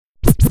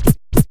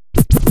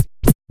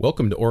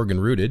Welcome to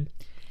Oregon Rooted.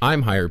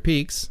 I'm Higher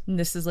Peaks. And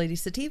this is Lady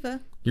Sativa.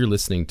 You're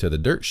listening to The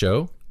Dirt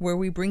Show, where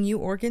we bring you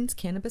Oregon's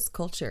cannabis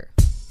culture.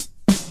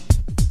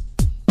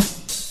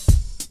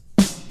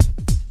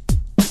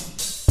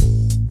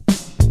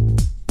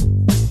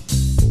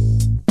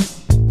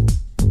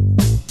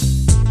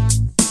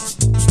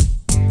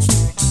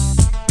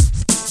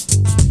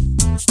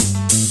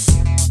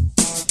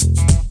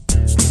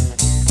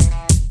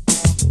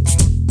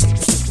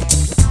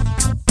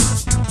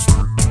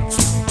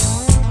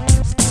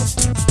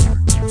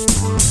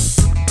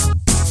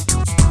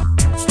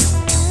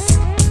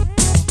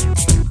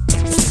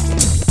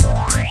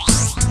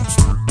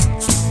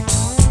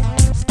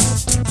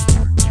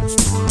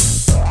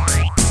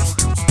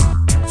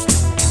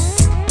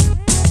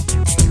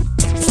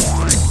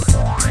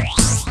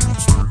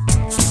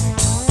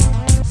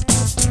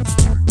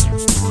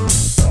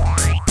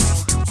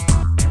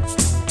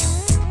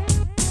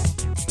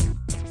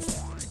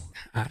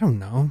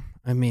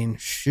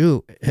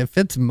 If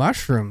it's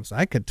mushrooms,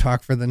 I could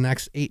talk for the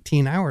next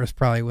 18 hours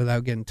probably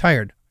without getting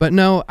tired. But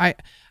no, I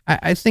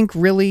think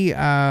really,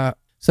 I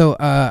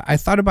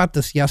thought about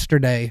this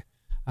yesterday.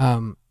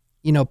 Paul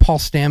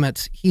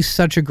Stamets, he's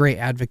such a great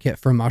advocate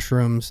for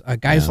mushrooms.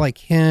 Guys like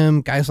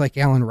him, guys like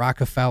Alan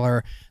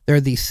Rockefeller,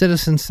 they're these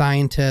citizen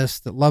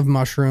scientists that love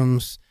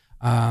mushrooms.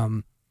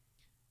 And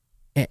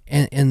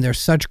they're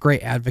such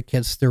great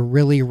advocates. They're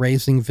really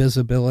raising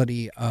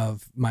visibility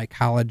of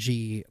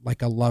mycology,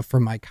 like a love for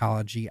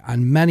mycology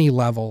on many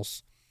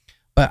levels.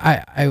 But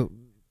I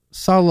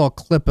saw a little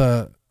clip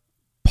of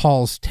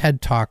Paul's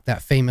TED Talk,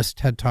 that famous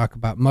TED Talk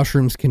about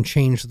mushrooms can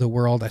change the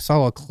world. I saw a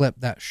little clip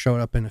that showed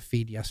up in a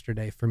feed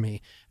yesterday for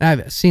me.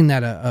 And I've seen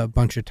that a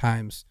bunch of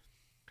times.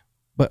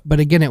 But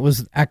again, it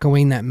was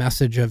echoing that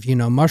message of,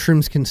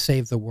 mushrooms can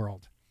save the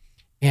world.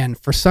 And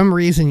for some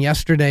reason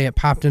yesterday, it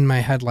popped in my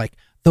head like,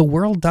 the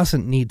world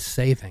doesn't need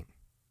saving.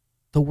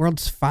 The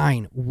world's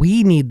fine.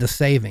 We need the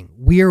saving.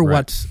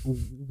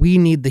 We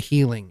need the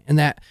healing.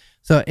 And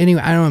so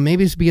anyway, I don't know,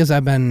 maybe it's because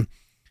I've been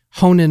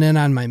honing in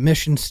on my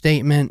mission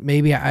statement.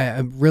 Maybe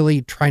I'm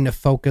really trying to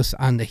focus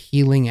on the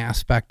healing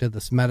aspect of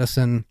this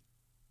medicine.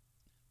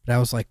 But I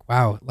was like,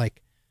 wow,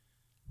 like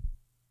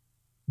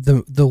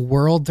the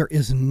world, there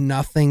is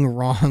nothing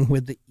wrong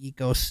with the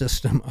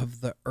ecosystem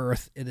of the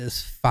earth. It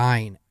is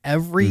fine.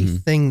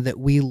 Everything that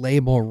we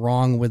label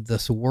wrong with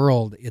this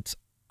world, it's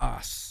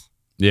us.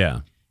 Yeah.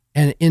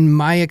 And in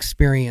my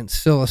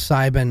experience,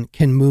 psilocybin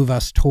can move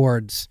us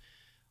towards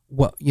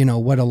what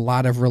a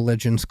lot of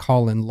religions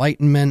call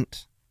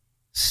enlightenment,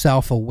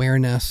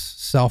 self-awareness,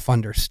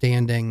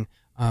 self-understanding.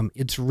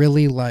 It's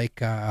really like,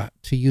 to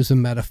use a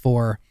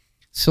metaphor,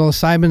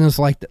 psilocybin is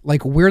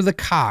like we're the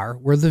car,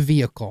 we're the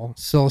vehicle.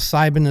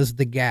 Psilocybin is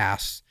the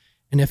gas.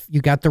 And if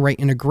you got the right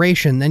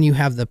integration, then you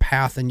have the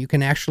path and you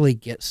can actually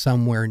get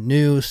somewhere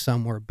new,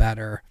 somewhere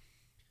better.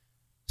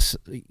 So,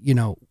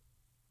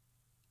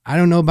 I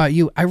don't know about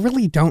you. I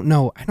really don't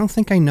know. I don't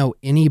think I know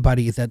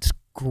anybody that's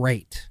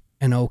great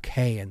and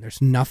okay and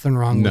there's nothing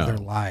wrong with their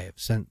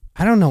lives. And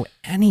I don't know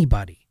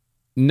anybody.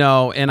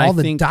 No, and all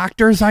the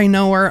doctors I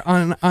know are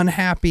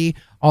unhappy.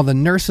 All the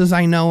nurses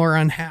I know are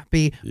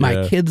unhappy. Yeah.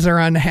 My kids are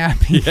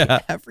unhappy. Yeah.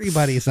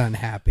 Everybody's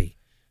unhappy.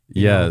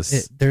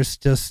 Yes. There's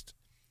just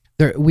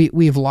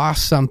we've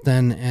lost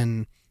something,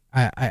 and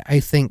I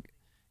think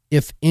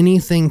if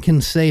anything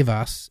can save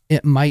us,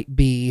 it might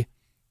be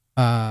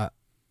an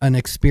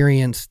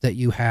experience that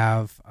you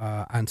have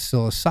on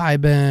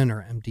psilocybin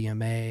or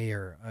MDMA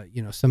or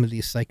some of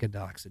these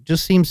psychedelics. It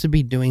just seems to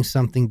be doing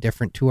something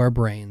different to our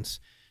brains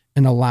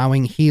and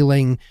allowing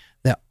healing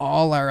that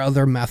all our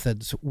other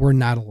methods were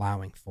not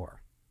allowing for.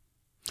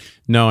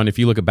 No, and if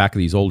you look back at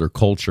these older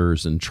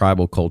cultures and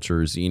tribal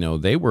cultures,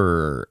 they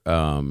were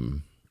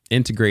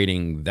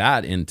integrating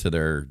that into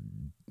their,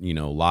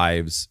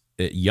 lives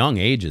at young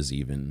ages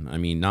even. I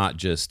mean, not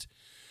just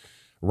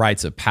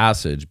rites of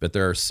passage, but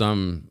there are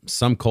some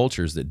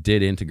cultures that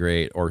did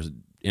integrate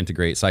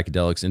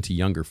psychedelics into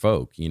younger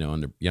folk,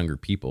 and younger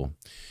people.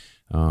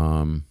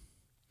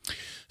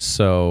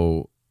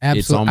 So absolutely.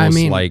 It's almost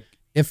like,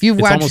 if you've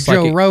watched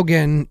Joe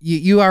Rogan,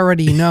 you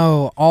already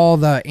know all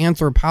the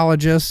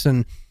anthropologists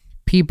and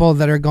people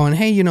that are going,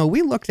 hey,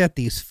 we looked at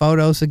these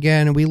photos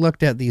again and we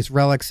looked at these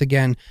relics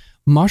again.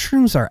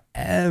 Mushrooms are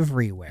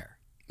everywhere.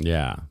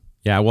 Yeah.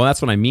 Yeah. Well,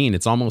 that's what I mean.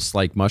 It's almost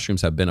like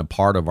mushrooms have been a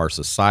part of our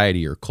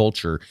society or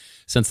culture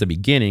since the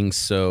beginning.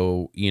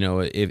 So,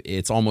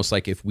 it's almost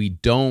like if we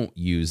don't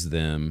use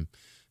them,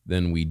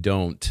 then we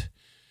don't,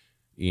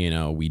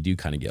 we do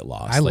kind of get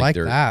lost. I like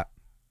that.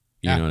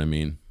 You know what I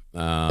mean?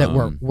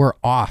 That we're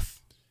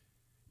off.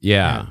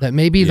 Yeah. That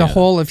maybe the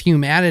whole of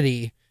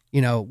humanity,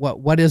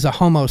 what is a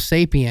Homo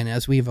sapien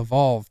as we've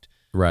evolved?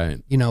 Right.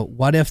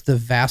 What if the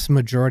vast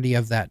majority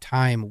of that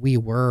time we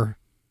were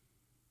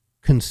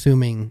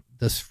consuming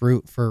this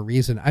fruit for a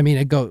reason? I mean,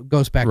 it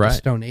goes back to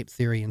stone ape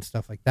theory and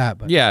stuff like that.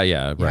 But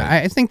right.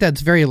 I think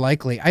that's very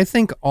likely. I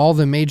think all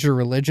the major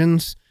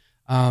religions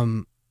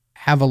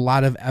have a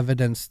lot of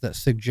evidence that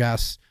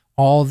suggests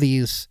all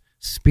these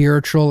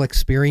spiritual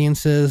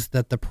experiences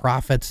that the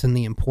prophets and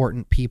the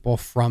important people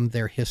from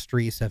their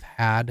histories have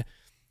had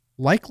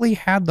likely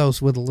had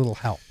those with a little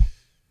help.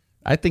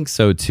 I think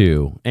so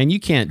too. And you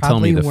can't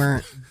Probably tell me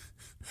weren't.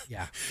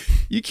 Yeah.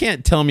 you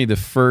can't tell me the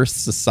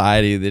first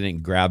society that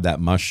didn't grab that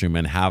mushroom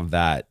and have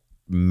that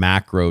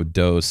macro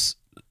dose,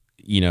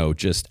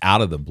 just out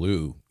of the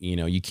blue.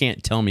 You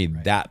can't tell me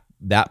that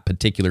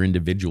particular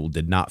individual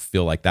did not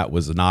feel like that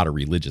was not a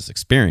religious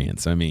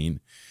experience. I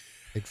mean,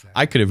 Exactly.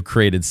 I could have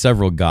created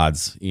several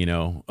gods,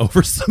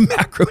 over some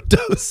macro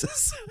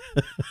doses.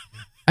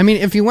 I mean,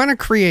 if you want to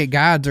create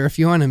gods, or if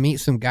you want to meet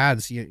some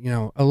gods, a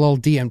little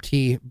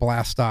DMT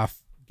blast off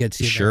gets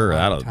you Sure, there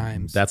a lot of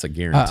times. that's a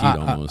guaranteed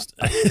almost.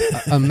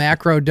 A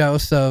macro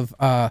dose of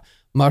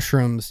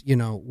mushrooms,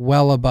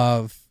 well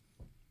above,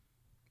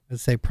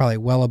 let's say probably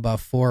well above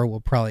 4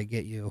 will probably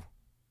get you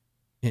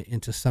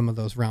into some of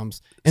those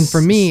realms. And for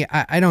me,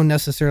 I don't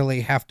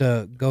necessarily have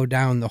to go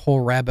down the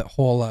whole rabbit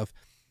hole of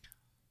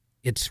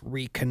it's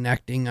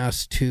reconnecting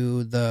us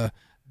to the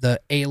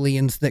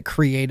aliens that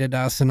created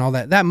us and all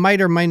that. That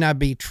might or might not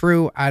be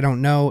true. I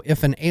don't know.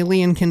 If an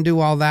alien can do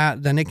all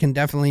that, then it can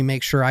definitely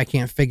make sure I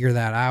can't figure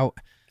that out.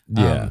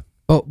 Yeah.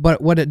 But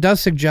what it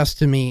does suggest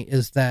to me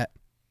is that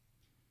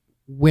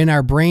when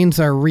our brains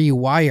are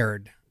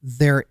rewired,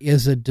 there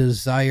is a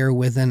desire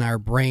within our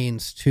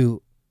brains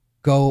to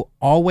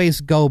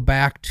always go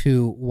back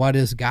to what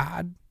is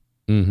God?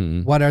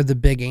 Mm-hmm. What are the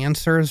big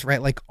answers,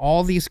 right? Like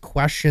all these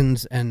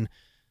questions and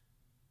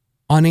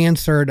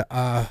unanswered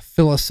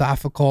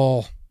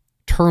philosophical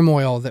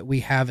turmoil that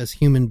we have as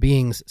human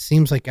beings,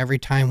 seems like every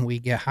time we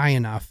get high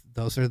enough,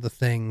 those are the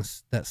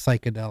things that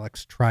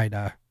psychedelics try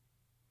to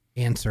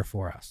answer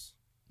for us.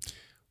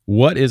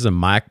 What is a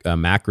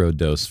macro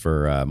dose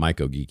for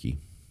MycoGeeky?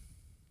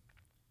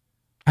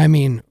 I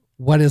mean,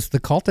 what is the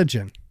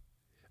cultigen?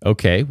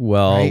 Okay,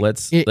 well, Right?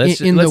 let's in let's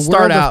the start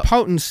world out. of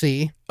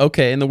potency.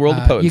 Okay, in the world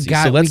of potency.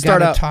 So let's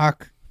start out.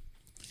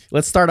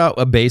 Let's start out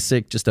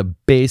just a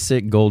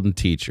basic golden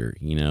teacher.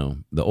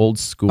 The old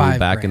school 5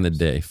 back in the grams.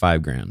 day,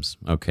 5 grams.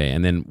 Okay,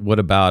 and then what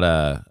about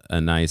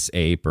a nice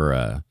ape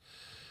or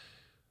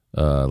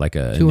like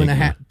a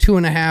 2.5?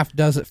 2.5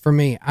 does it for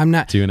me. I'm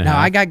not 2.5. Now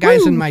I got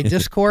guys in my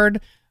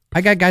Discord.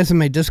 I got guys in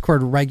my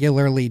Discord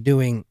regularly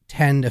doing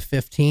 10 to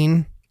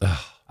 15.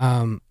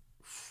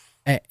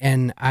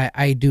 And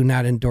I do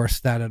not endorse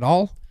that at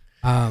all.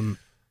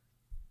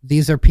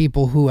 These are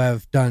people who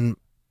have done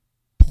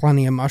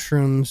plenty of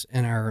mushrooms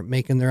and are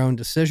making their own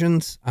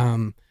decisions.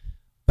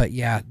 But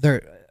yeah,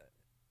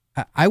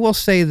 I will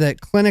say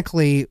that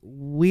clinically,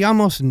 we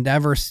almost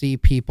never see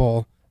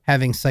people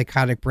having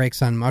psychotic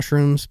breaks on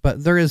mushrooms,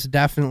 but there is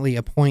definitely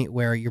a point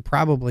where you're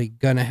probably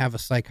going to have a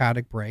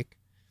psychotic break.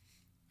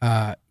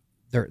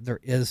 There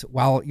is,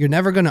 while you're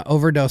never going to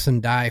overdose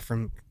and die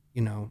from,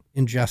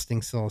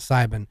 ingesting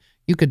psilocybin,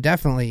 you could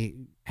definitely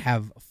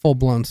have a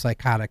full-blown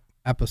psychotic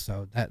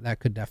episode. That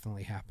could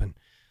definitely happen.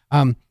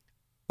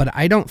 But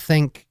I don't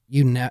think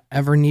you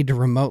ever need to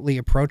remotely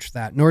approach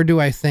that, nor do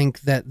I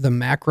think that the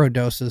macro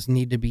doses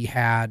need to be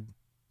had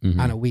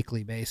on a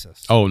weekly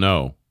basis. Oh,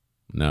 no.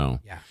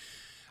 Yeah.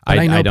 But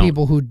I know don't.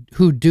 people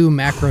who do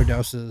macro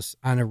doses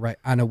on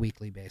a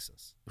weekly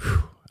basis.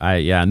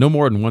 No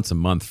more than once a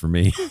month for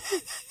me.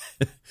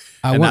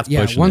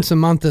 Once a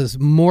month is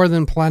more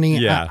than plenty.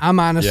 Yeah. I'm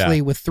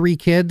honestly with 3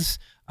 kids.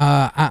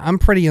 I'm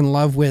pretty in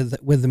love with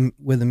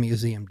a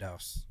museum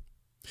dose.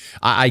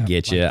 I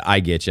get you.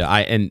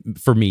 And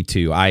for me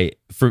too.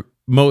 For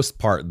most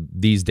part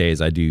these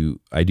days, I do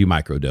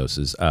micro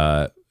doses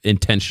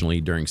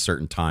intentionally during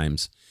certain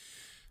times,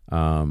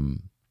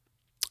 and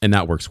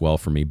that works well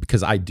for me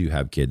because I do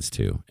have kids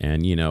too.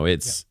 And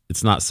it's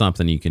not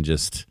something you can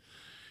just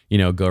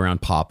go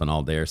around popping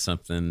all day or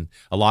something.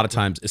 A lot of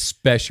times,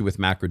 especially with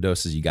macro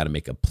doses, you got to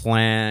make a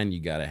plan.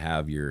 You got to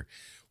have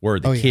where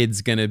the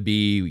kid's gonna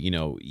be.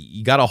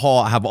 You got to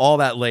have all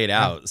that laid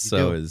out.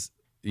 So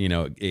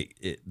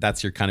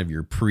that's your kind of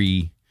your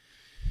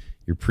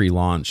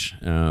pre-launch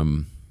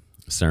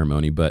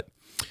ceremony. But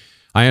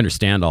I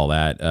understand all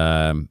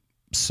that.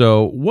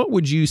 So what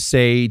would you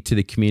say to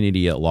the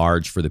community at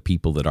large for the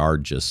people that are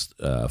just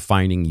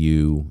finding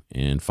you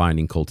and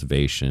finding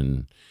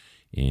cultivation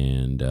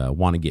and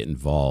want to get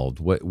involved?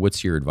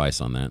 What's your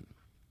advice on that?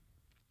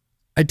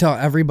 I tell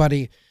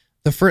everybody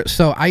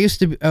so I used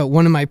to,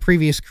 one of my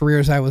previous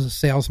careers, I was a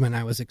salesman.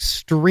 I was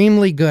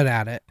extremely good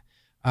at it.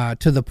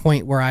 To the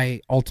point where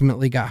I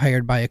ultimately got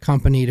hired by a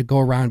company to go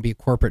around and be a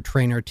corporate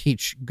trainer,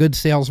 teach good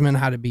salesmen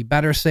how to be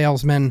better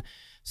salesmen.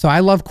 So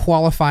I love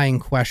qualifying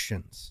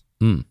questions.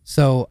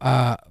 So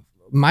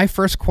my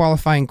first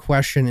qualifying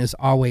question is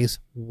always,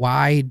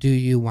 why do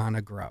you want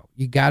to grow?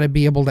 You got to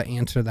be able to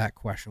answer that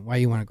question. Why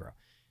you want to grow?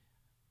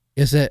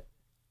 Is it,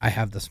 I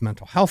have this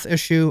mental health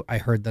issue. I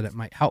heard that it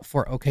might help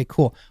for, okay,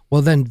 cool.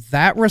 Well, then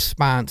that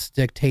response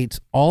dictates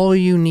all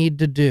you need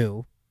to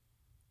do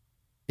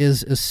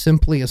is as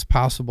simply as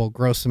possible,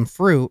 grow some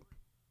fruit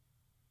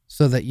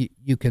so that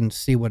you can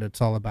see what it's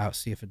all about,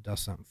 see if it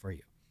does something for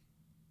you.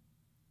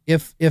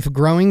 If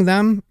growing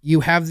them,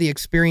 you have the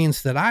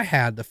experience that I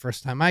had the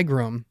first time I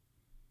grew them,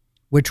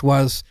 which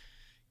was,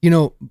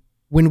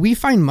 when we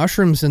find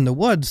mushrooms in the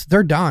woods,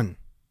 they're done.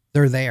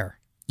 They're there.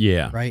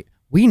 Yeah. Right.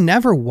 We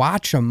never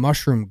watch a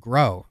mushroom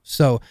grow.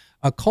 So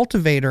a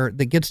cultivator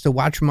that gets to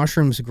watch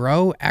mushrooms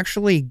grow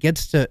actually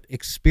gets to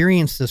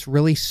experience this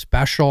really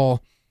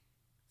special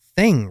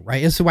thing,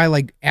 right? This is why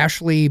like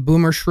Ashley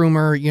Boomer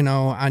Shroomer,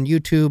 on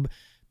YouTube,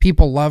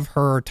 people love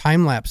her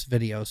time-lapse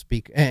videos.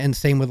 And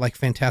same with like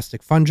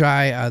Fantastic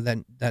Fungi,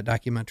 that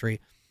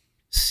documentary.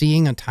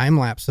 Seeing a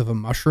time-lapse of a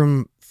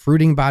mushroom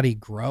fruiting body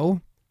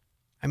grow,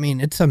 I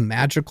mean, it's a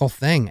magical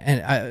thing.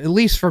 And at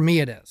least for me,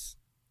 it is.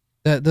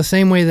 The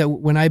same way that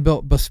when I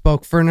built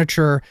bespoke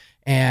furniture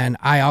and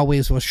I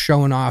always was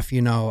showing off,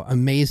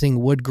 amazing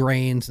wood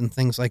grains and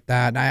things like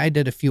that. And I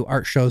did a few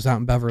art shows out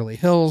in Beverly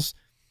Hills,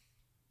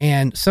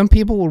 and some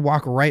people would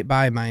walk right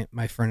by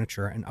my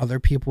furniture and other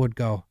people would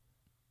go,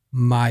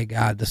 my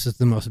God, this is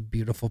the most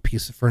beautiful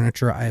piece of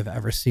furniture I have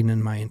ever seen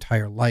in my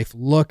entire life.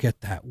 Look at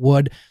that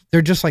wood.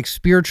 They're just like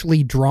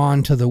spiritually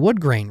drawn to the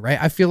wood grain,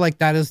 right? I feel like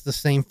that is the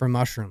same for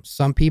mushrooms.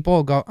 Some people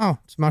will go, oh,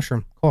 it's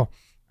mushroom. Cool.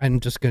 I'm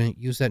just going to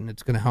use it and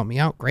it's going to help me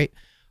out. Great.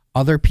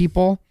 Other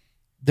people,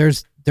 there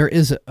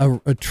is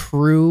a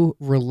true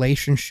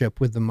relationship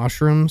with the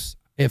mushrooms.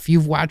 If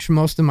you've watched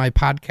most of my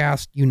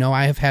podcast,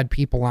 I have had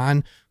people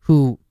on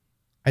who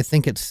I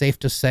think it's safe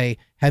to say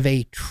have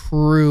a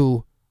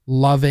true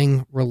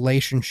loving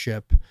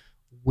relationship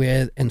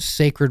with and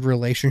sacred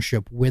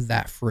relationship with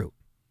that fruit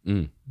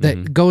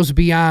that goes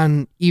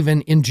beyond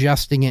even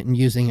ingesting it and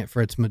using it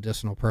for its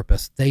medicinal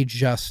purpose. They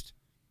just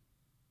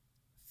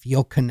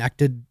feel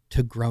connected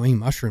to growing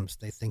mushrooms.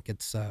 They think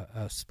it's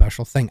a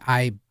special thing.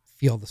 I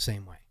feel the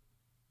same way.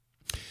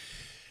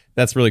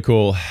 That's really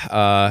cool.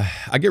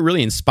 I get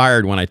really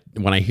inspired when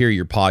I hear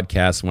your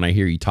podcast, when I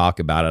hear you talk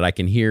about it. I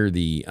can hear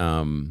the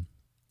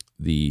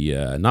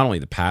not only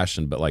the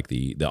passion, but like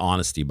the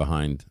honesty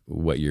behind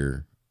what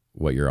you're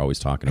always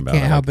talking about.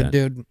 Can't help it,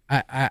 dude.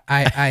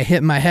 I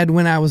hit my head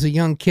when I was a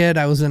young kid.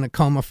 I was in a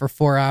coma for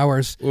 4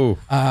 hours. Ooh.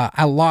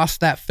 I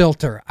lost that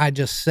filter. I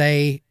just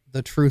say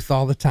the truth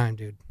all the time,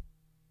 dude.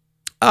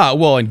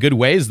 Well, in good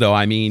ways, though.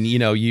 I mean,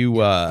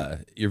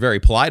 you're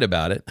very polite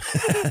about it.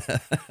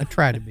 I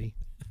try to be.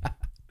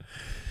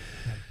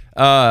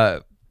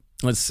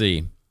 Let's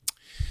see.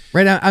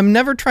 Right. I'm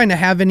never trying to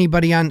have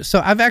anybody on.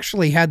 So I've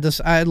actually had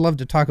this. I'd love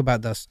to talk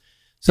about this.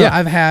 So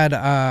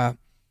yeah.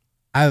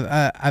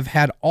 I've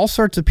had all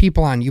sorts of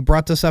people on. You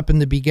brought this up in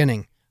the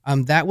beginning.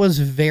 That was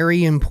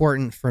very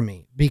important for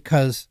me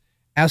because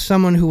as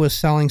someone who was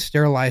selling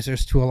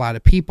sterilizers to a lot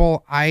of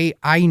people,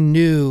 I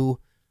knew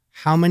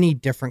how many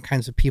different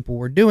kinds of people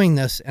were doing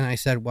this. And I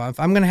said, well, if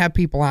I'm going to have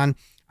people on,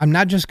 I'm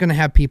not just going to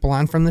have people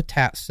on from the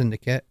TAT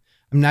Syndicate.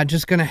 I'm not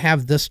just going to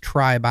have this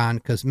tribe on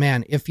because,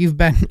 man, if you've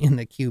been in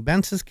the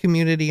Cubensis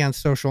community on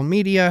social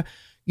media,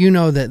 you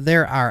know that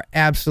there are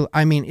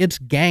it's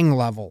gang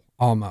level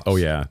almost. Oh,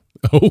 yeah.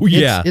 Oh,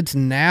 yeah. It's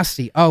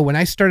nasty. Oh, when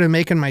I started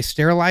making my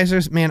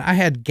sterilizers, man, I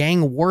had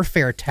gang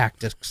warfare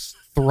tactics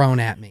thrown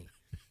at me.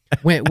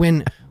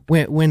 When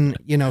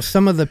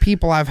some of the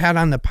people I've had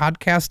on the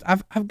podcast,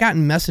 I've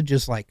gotten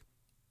messages like,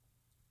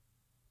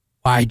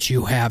 why'd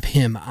you have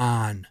him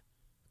on?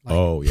 Like,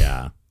 oh,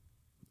 yeah.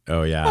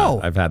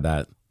 I've had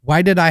that.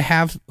 Why did I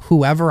have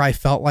whoever I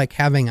felt like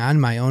having on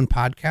my own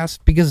podcast?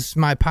 Because it's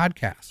my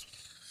podcast.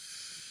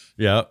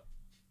 Yeah.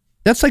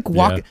 That's like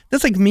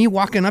That's like me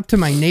walking up to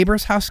my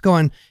neighbor's house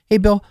going, hey,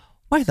 Bill,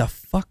 why the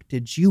fuck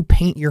did you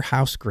paint your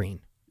house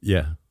green?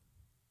 Yeah.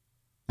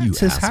 It's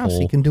his house.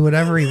 He can do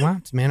whatever he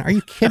wants, man. Are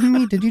you kidding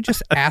me? Did you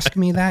just ask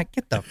me that?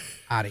 Get the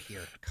out of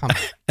here. Come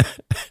on.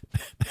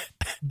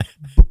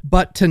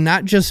 But to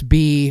not just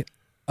be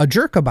a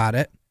jerk about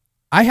it,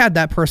 I had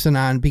that person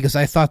on because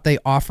I thought they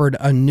offered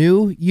a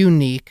new,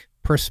 unique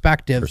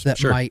perspective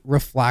that might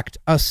reflect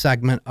a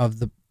segment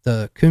of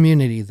the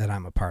community that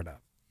I'm a part of.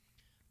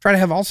 Try to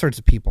have all sorts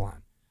of people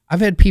on.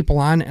 I've had people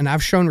on and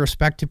I've shown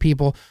respect to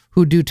people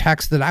who do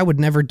texts that I would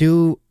never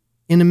do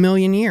in a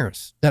million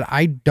years, that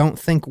I don't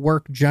think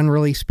work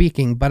generally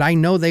speaking, but I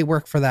know they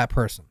work for that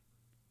person.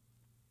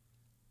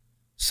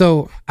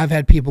 So I've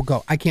had people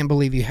go, I can't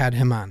believe you had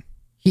him on.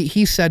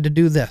 He said to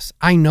do this.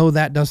 I know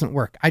that doesn't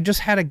work. I just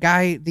had a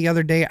guy the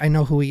other day. I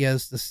know who he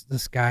is.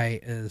 This guy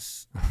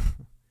is,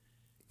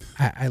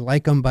 I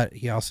like him, but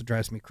he also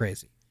drives me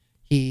crazy.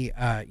 He,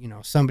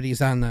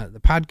 somebody's on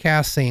the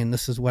podcast saying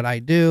this is what I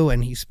do.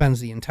 And he spends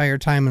the entire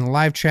time in the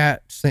live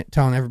chat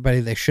telling everybody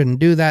they shouldn't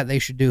do that. They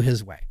should do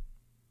his way.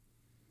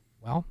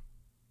 Well,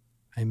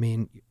 I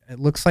mean, it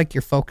looks like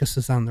your focus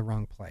is on the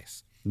wrong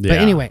place. Yeah. But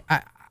anyway,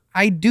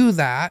 I do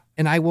that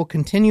and I will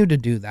continue to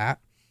do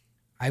that.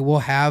 I will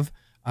have,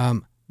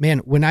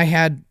 when I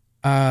had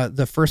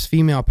the first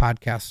female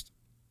podcast,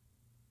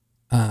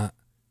 heard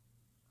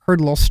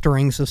little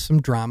stirrings of some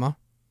drama.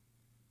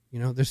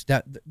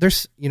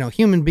 There's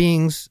human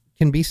beings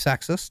can be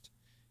sexist.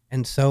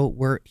 And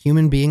so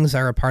human beings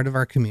are a part of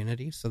our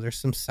community. So there's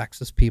some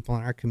sexist people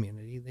in our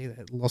community. They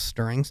had little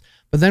stirrings.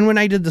 But then when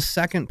I did the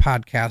second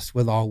podcast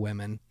with all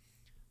women,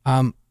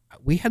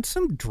 we had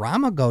some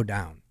drama go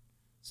down.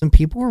 some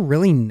people were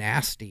really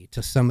nasty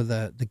to some of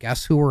the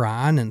guests who were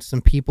on, and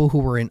some people who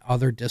were in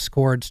other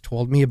Discords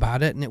told me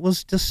about it, and it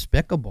was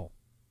despicable.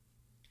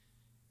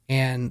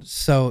 And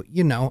so,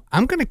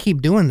 I'm going to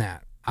keep doing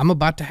that. I'm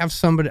about to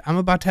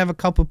have a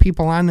couple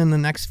people on in the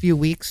next few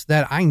weeks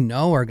that I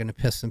know are going to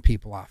piss some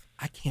people off.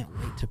 I can't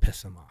wait to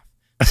piss them off.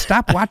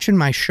 Stop watching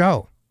my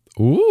show.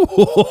 Ooh.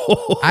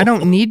 I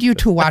don't need you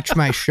to watch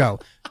my show.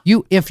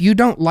 If you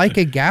don't like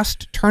a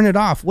guest, turn it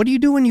off. What do you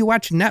do when you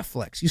watch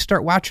Netflix? You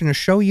start watching a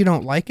show, you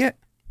don't like it?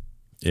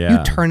 Yeah.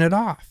 You turn it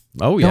off.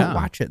 Oh, yeah. Don't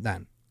watch it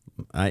then.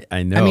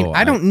 I know. I mean,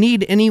 I don't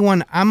need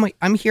anyone.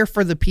 I'm here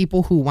for the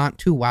people who want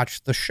to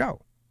watch the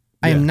show.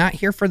 I am not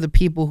here for the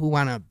people who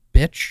want to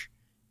bitch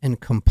and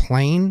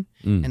complain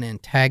and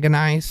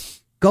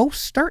antagonize. Go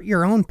start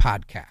your own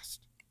podcast.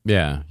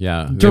 Yeah.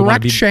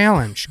 Direct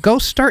challenge. Go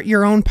start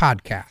your own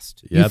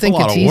podcast. Yeah, you think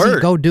it's easy?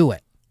 Work. Go do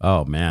it.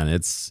 Oh man,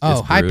 it's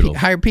brutal.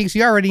 Higher Peaks.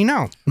 You already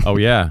know. Oh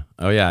yeah.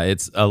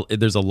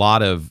 There's a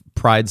lot of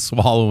pride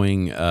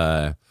swallowing,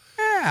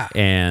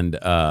 and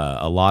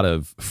a lot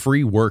of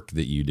free work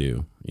that you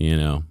do.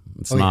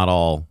 It's not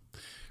all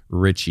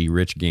rich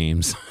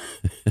games.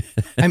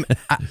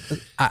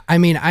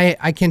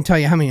 I can tell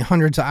you how many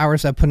hundreds of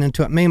hours I put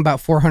into it. Maybe about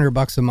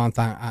 $400 a month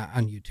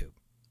on YouTube.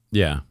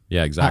 Yeah,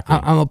 exactly.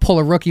 I'm gonna pull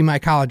a rookie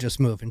mycologist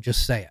move and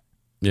just say it.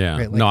 Yeah,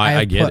 right? No,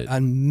 I get it. I put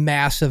a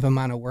massive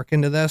amount of work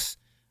into this.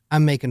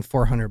 I'm making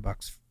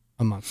 $400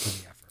 a month for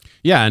the effort.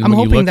 Yeah, and I'm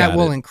hoping that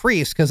will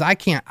increase because I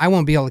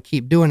won't be able to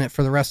keep doing it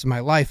for the rest of my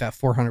life at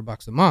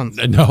 $400 a month.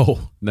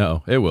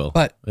 No, it will.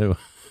 But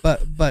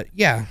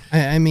yeah,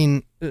 I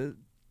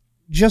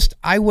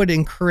would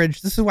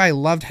encourage. This is why I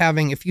loved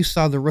having. If you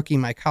saw the rookie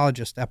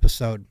mycologist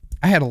episode,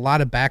 I had a lot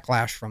of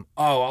backlash from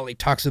all he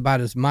talks about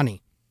is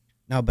money.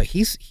 No, but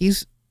he's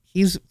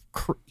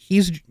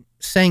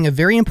saying a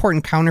very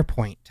important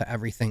counterpoint to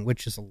everything,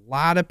 which is a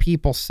lot of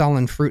people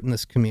selling fruit in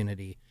this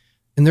community,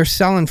 and they're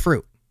selling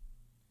fruit.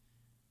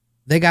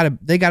 They got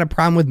a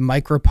problem with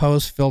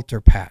Micropose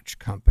Filter Patch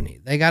Company.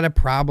 They got a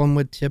problem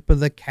with Tip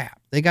of the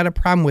Cap. They got a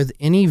problem with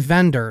any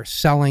vendor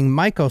selling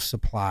myco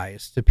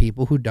supplies to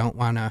people who don't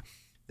want to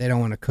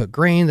cook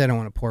grain, they don't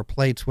want to pour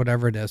plates,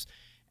 whatever it is.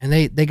 And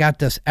they got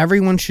this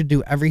everyone should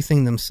do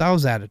everything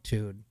themselves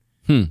attitude.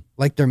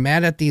 Like they're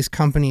mad at these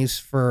companies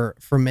for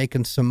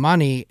making some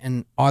money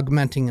and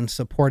augmenting and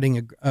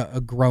supporting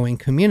a growing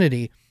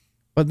community.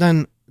 But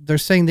then they're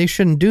saying they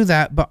shouldn't do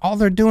that, but all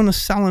they're doing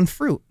is selling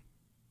fruit.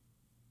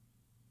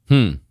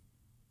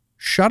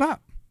 Shut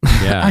up.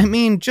 Yeah.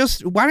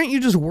 Why don't you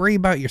just worry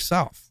about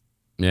yourself?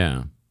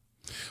 Yeah.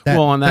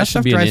 That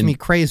stuff drives me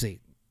crazy.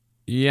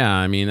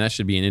 Yeah, that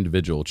should be an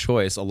individual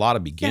choice. A lot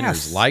of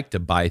beginners like to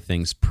buy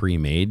things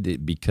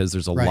pre-made because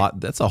there's a lot.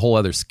 That's a whole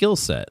other skill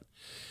set.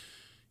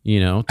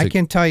 I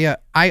can tell you,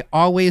 I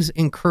always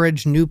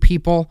encourage new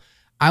people.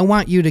 I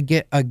want you to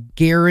get a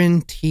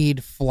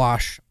guaranteed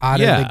flush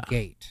out of the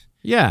gate.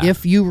 Yeah.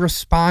 If you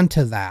respond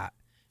to that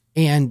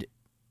and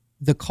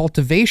the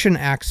cultivation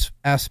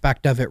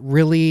aspect of it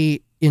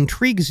really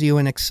intrigues you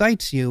and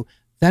excites you,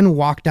 then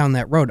walk down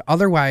that road.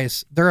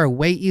 Otherwise, there are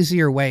way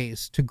easier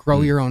ways to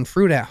grow your own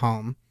fruit at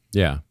home.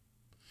 Yeah.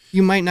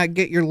 You might not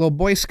get your little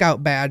Boy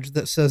Scout badge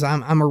that says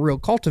I'm a real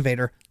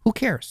cultivator. Who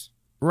cares?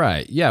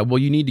 Right. Yeah. Well,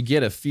 you need to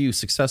get a few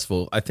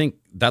successful. I think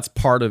that's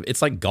part of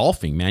it's like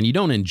golfing, man. You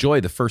don't enjoy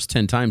the first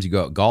 10 times you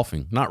go out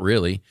golfing. Not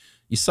really.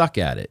 You suck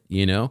at it,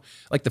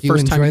 Like the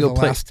first time you go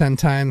play. Last 10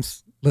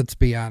 times, let's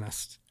be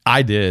honest.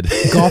 I did.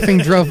 Golfing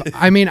drove.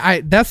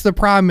 That's the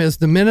problem is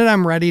the minute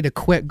I'm ready to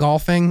quit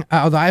golfing,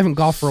 although I haven't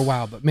golfed for a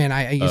while, but man,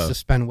 I used to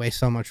spend way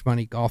so much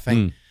money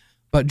golfing.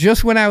 But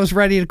just when I was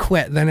ready to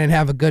quit, then I'd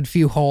have a good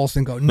few holes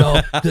and go, no,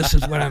 this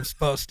is what I'm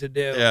supposed to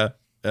do. Yeah.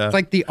 It's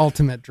like the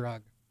ultimate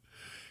drug.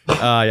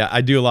 Yeah,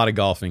 I do a lot of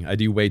golfing. I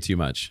do way too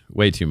much.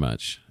 But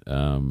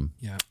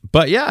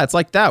yeah, it's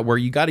like that where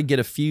you got to get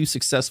a few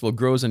successful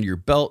grows under your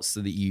belt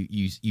so that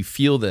you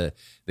feel the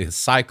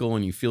cycle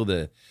and you feel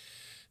the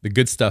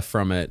good stuff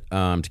from it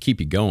to keep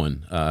you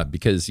going.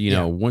 Because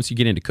once you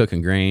get into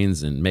cooking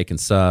grains and making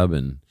sub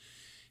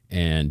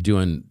and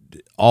doing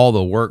all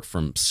the work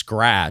from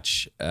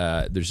scratch,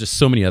 there's just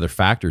so many other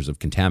factors of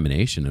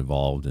contamination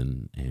involved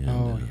and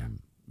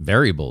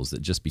variables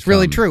that just become... It's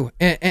really true.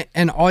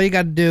 And all you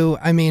got to do,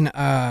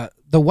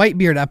 the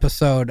Whitebeard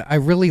episode, I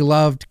really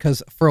loved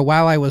because for a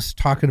while I was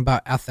talking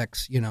about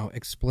ethics,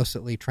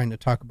 explicitly trying to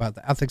talk about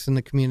the ethics in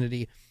the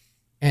community.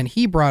 And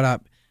he brought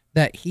up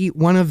that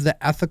one of the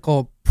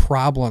ethical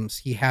problems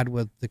he had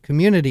with the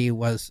community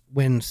was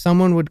when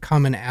someone would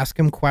come and ask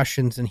him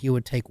questions and he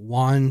would take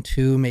 1,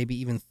 2, maybe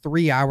even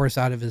 3 hours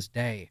out of his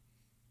day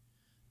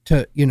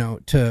to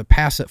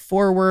pass it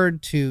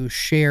forward, to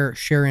share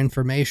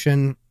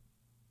information.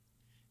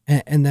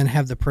 And then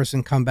have the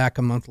person come back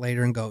a month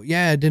later and go,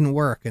 yeah, it didn't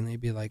work. And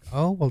they'd be like,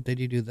 oh, well, did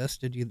you do this?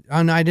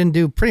 Oh, no, I didn't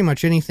do pretty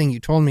much anything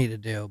you told me to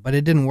do, but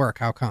it didn't work.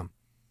 How come?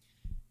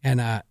 And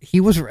I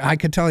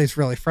could tell he's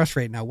really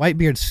frustrated now.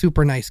 Whitebeard's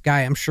super nice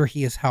guy. I'm sure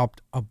he has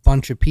helped a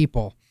bunch of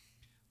people.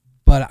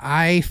 But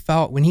I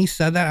felt when he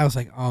said that, I was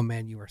like, oh,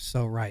 man, you are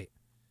so right.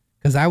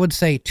 Because I would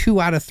say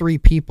 2 out of 3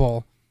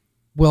 people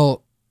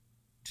will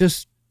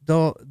just,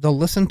 they'll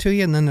listen to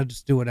you and then they'll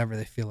just do whatever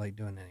they feel like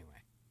doing anyway.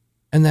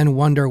 And then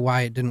wonder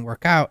why it didn't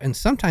work out. And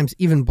sometimes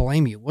even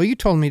blame you. Well, you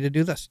told me to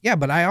do this. Yeah,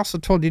 but I also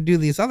told you to do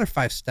these other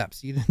 5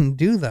 steps. You didn't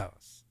do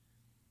those.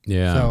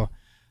 Yeah. So,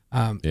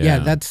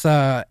 that's,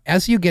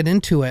 as you get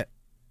into it,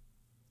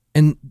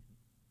 and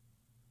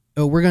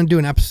we're going to do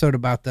an episode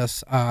about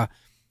this.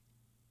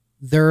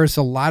 There's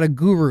a lot of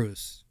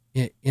gurus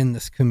in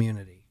this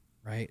community,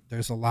 right?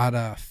 There's a lot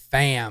of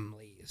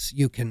families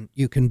you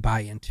can buy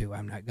into.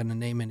 I'm not going to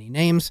name any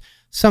names.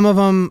 Some of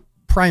them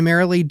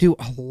primarily do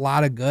a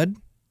lot of good.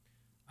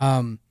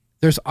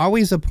 There's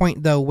always a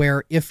point though,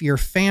 where if your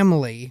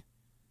family,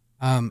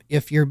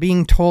 if you're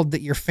being told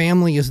that your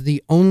family is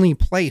the only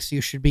place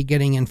you should be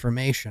getting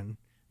information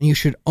and you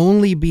should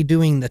only be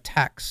doing the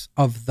texts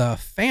of the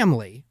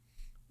family,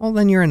 well,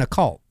 then you're in a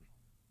cult,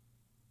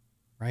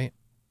 right?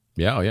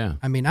 Yeah. Oh, yeah.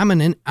 I mean, I'm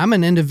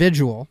an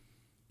individual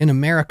in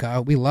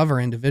America. We love our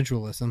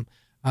individualism.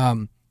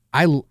 I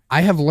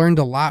have learned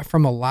a lot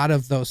from a lot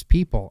of those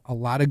people, a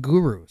lot of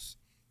gurus,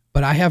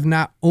 but I have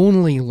not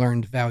only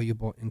learned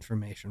valuable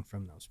information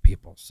from those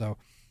people. So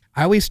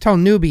I always tell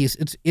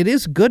newbies, it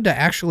is good to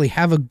actually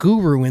have a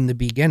guru in the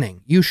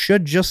beginning. You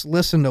should just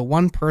listen to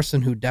one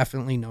person who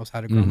definitely knows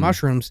how to grow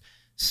mushrooms,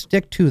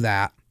 stick to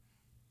that.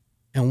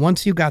 And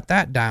once you got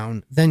that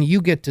down, then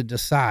you get to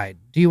decide,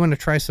 do you want to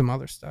try some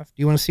other stuff?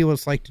 Do you want to see what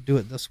it's like to do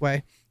it this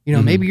way? You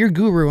know, maybe your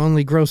guru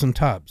only grows in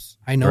tubs.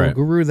 I know a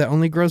guru that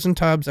only grows in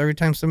tubs. Every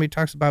time somebody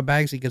talks about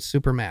bags, he gets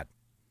super mad.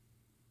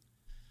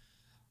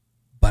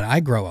 But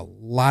I grow a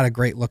lot of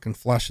great looking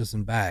flushes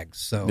and bags.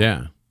 So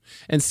yeah.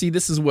 And see,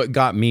 this is what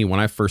got me when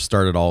I first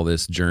started all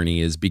this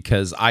journey, is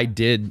because I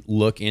did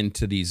look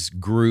into these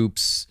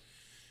groups,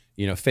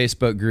 you know,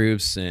 Facebook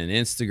groups and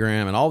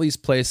Instagram and all these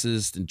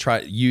places, and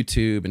try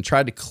YouTube, and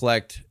tried to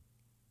collect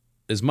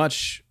as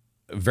much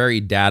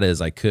varied data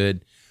as I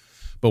could.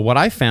 But what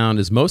I found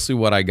is mostly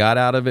what I got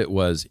out of it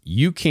was,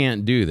 you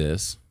can't do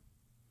this,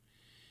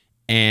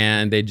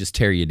 and they just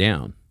tear you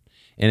down.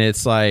 And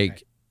it's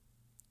like,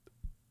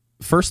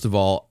 first of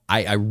all,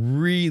 I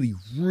really,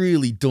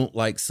 really don't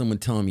like someone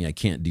telling me I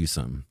can't do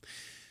something,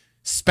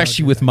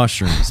 especially with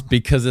mushrooms,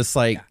 because it's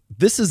like,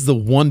 this is the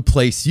one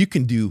place you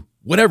can do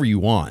whatever you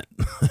want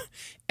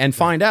and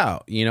find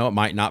out. You know, it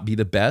might not be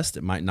the best,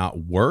 it might not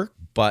work,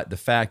 but the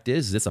fact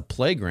is, it's a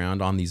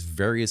playground on these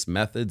various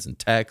methods and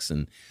techs.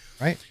 And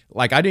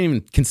like, I didn't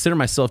even consider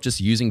myself just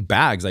using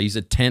bags. I use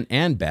a tent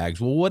and bags.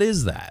 Well, what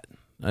is that?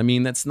 I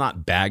mean, that's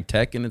not bag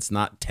tech, and it's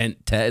not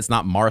tent tech. It's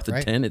not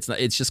Martha tent.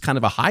 It's just kind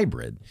of a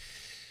hybrid.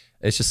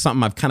 It's just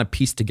something I've kind of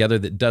pieced together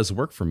that does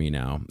work for me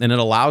now. And it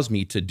allows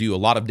me to do a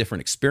lot of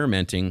different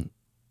experimenting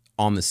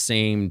on the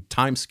same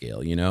time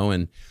scale, you know,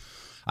 and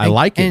I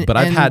like it, but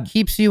I've had,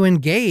 keeps you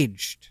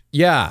engaged.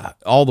 Yeah,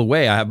 all the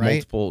way. I have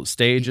multiple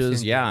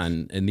stages. Yeah.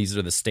 And these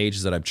are the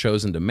stages that I've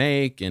chosen to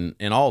make, and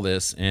all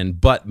this.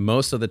 But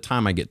most of the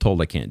time I get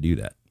told I can't do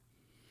that.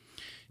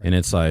 And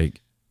it's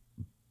like,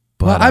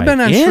 well, I've been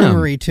on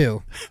Shroomery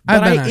too.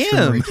 I've been on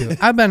Shroomery too.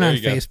 I've been on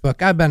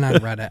Facebook. I've been on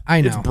Reddit.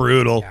 I know. It's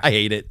brutal. Yeah. I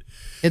hate it.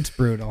 It's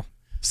brutal.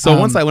 So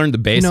once I learned the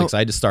basics,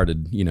 I just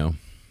started,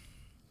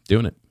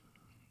 doing it.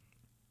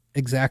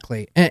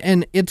 Exactly.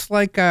 And it's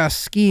like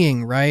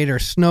skiing, right? Or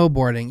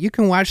snowboarding. You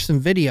can watch some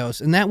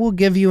videos, and that will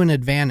give you an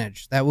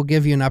advantage. That will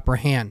give you an upper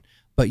hand.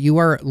 But you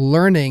are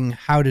learning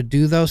how to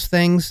do those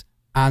things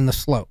on the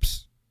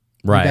slopes.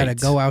 Right. You got to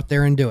go out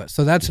there and do it.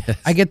 So that's,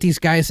 I get these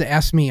guys that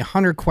ask me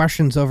 100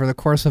 questions over the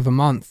course of a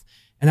month.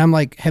 And I'm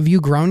like, have you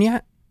grown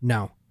yet?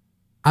 No.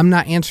 I'm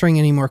not answering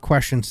any more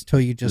questions until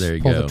you just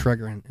pull the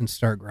trigger and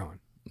start growing.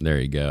 There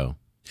you go.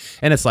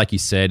 And it's like you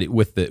said,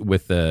 with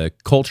the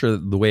culture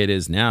the way it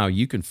is now,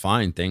 you can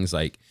find things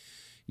like,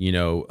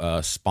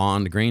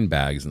 spawned grain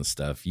bags and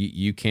stuff.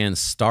 You can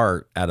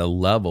start at a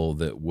level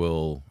that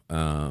will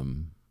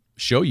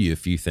show you a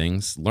few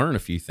things, learn a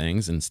few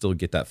things, and still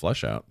get that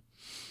flush out.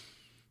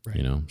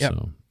 Right.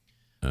 So.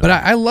 But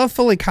I love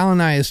fully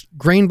colonized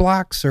grain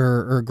blocks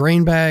or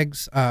grain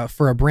bags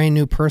for a brand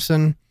new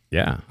person.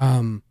 Yeah.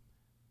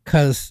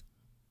 Because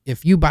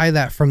if you buy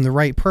that from the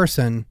right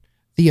person,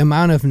 the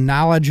amount of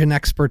knowledge and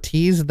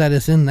expertise that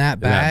is in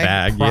that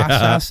bag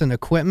process and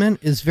equipment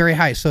is very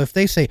high. So if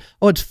they say,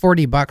 "Oh, it's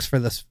 $40 for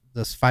this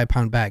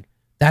 5-pound bag,"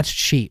 that's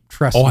cheap.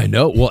 Trust me. Oh, I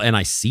know. Well, and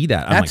I see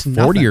that. That's I'm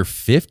like $40 or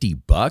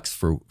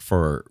 $50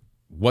 for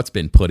what's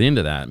been put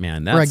into that,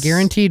 man. That's, for a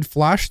guaranteed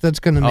flush that's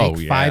going to make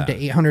 $500 to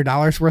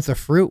 $800 worth of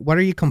fruit. What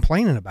are you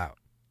complaining about?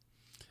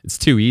 It's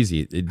too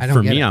easy.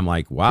 For me, I'm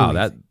like,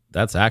 wow,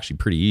 that's actually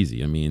pretty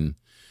easy. I mean,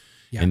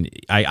 and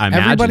I imagine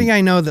everybody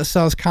I know that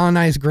sells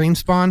colonized grain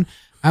spawn,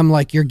 I'm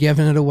like, you're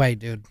giving it away,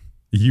 dude.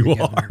 You're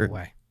are.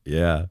 Away.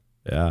 Yeah.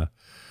 But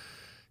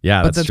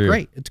that's true.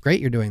 Great. It's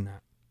great you're doing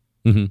that.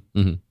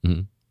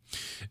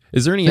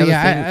 Is there any other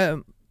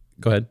thing?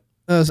 Go ahead.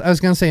 I was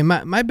going to say,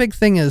 my big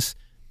thing is,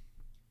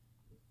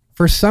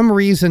 for some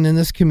reason in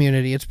this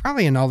community, it's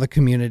probably in all the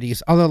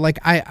communities, although like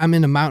I'm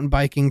into mountain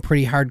biking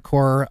pretty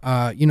hardcore.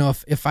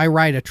 If I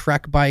ride a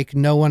trek bike,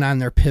 no one on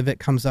their pivot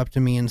comes up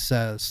to me and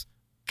says,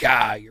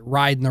 "God, you're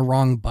riding the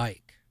wrong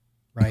bike."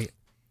 right?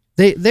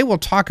 They will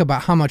talk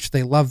about how much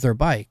they love their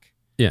bike.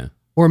 Yeah.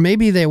 Or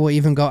maybe they will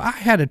even go, I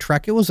had a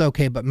Trek, it was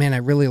okay, but man, I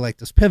really like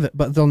this pivot.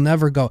 But they'll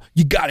never go,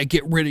 you got to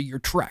get rid of your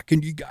Trek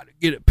and you got to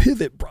get a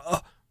pivot, bro.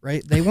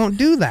 Right? They won't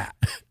do that.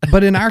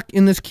 But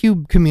in this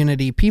cube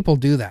community, people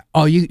do that.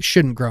 Oh, you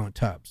shouldn't grow in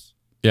tubs.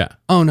 Yeah.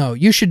 Oh no,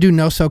 you should do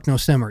no soak, no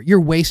simmer.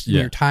 You're wasting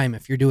your time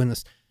if you're doing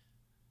this.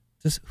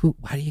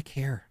 Why do you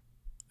care?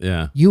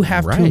 Yeah. You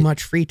have too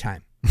much free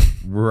time.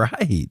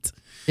 Right.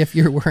 If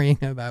you're worrying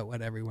about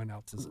what everyone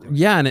else is doing.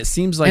 Yeah, and it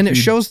seems like it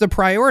shows the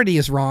priority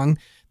is wrong,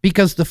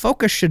 because the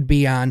focus should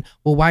be on,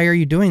 well, why are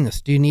you doing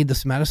this? Do you need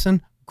this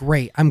medicine?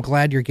 Great. I'm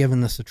glad you're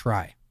giving this a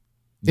try.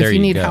 If you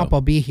need help,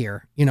 I'll be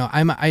here. You know,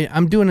 I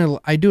do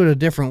it a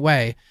different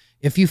way.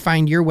 If you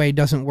find your way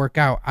doesn't work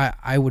out,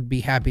 I would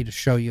be happy to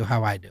show you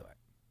how I do it.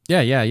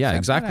 Yeah,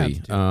 exactly.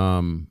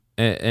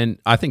 And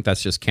I think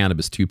that's just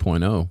cannabis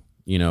 2.0.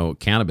 You know,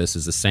 cannabis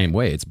is the same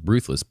way. It's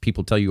ruthless.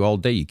 People tell you all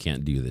day, you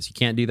can't do this. You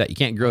can't do that. You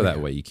can't grow that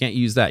way. You can't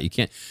use that. You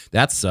can't.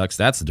 That sucks.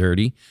 That's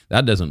dirty.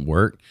 That doesn't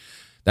work.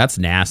 That's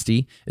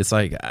nasty. It's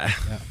like,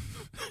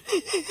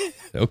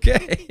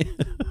 okay.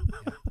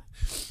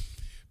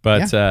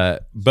 But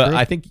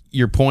I think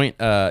your point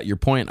I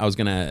was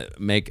going to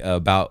make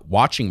about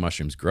watching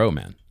mushrooms grow,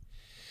 man.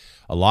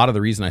 A lot of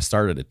the reason I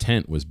started a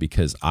tent was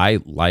because I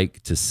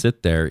like to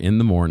sit there in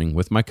the morning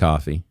with my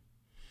coffee,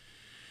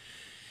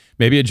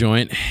 maybe a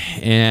joint,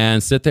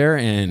 and sit there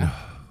and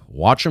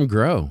watch them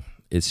grow.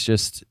 It's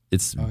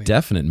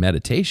definite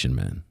meditation,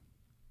 man.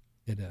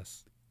 It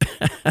is.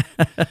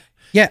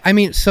 Yeah, I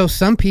mean, so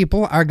some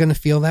people are going to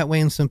feel that way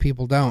and some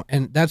people don't.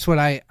 And that's what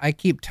I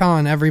keep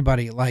telling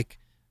everybody. Like,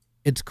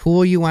 it's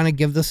cool you want to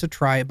give this a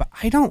try, but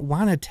I don't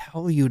want to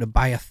tell you to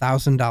buy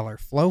 $1,000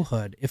 flow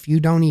hood if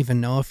you don't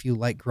even know if you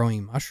like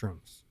growing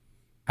mushrooms.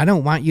 I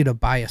don't want you to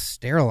buy a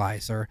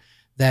sterilizer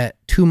that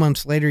 2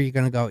 months later you're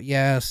going to go,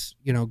 yes,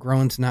 you know,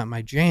 growing's not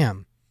my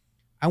jam.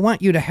 I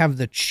want you to have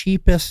the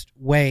cheapest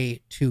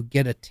way to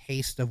get a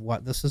taste of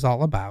what this is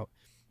all about.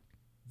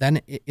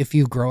 Then if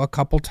you grow a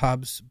couple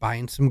tubs,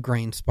 buying some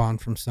grain spawn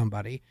from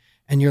somebody,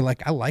 and you're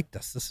like, I like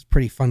this. This is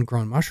pretty fun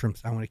growing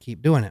mushrooms. I want to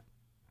keep doing it.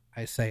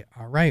 I say,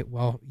 all right,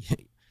 well,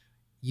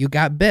 you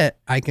got bit.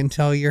 I can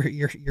tell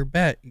your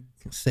bet.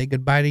 Say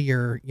goodbye to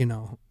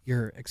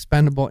your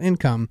expendable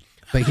income,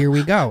 but here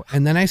we go.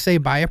 And then I say,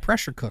 buy a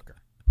pressure cooker.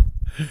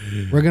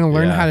 We're going to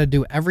learn how to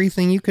do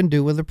everything you can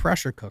do with a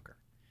pressure cooker.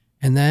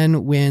 And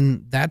then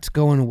when that's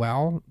going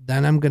well,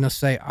 then I'm going to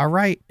say, all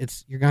right,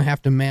 you're going to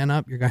have to man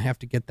up. You're going to have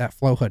to get that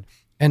flow hood.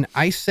 And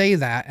I say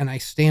that, and I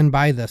stand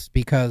by this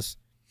because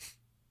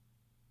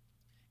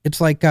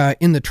it's like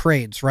in the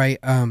trades, right?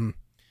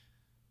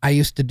 I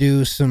used to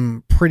do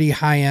some pretty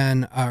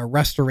high-end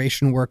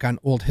restoration work on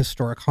old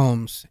historic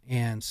homes.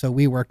 And so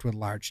we worked with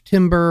large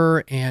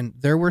timber, and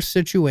there were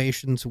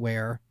situations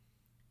where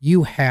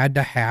you had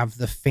to have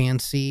the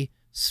fancy,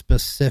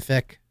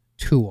 specific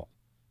tool.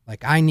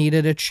 Like I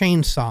needed a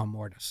chainsaw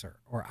mortiser,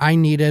 or I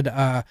needed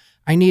a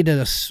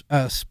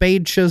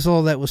spade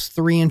chisel that was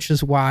 3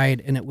 inches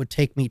wide, and it would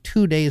take me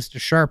 2 days to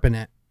sharpen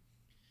it.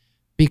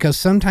 Because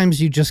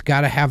sometimes you just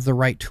got to have the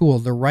right tool.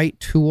 The right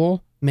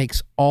tool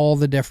makes all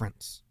the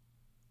difference.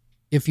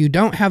 If you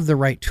don't have the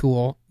right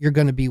tool, you're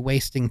going to be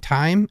wasting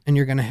time and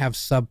you're going to have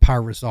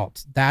subpar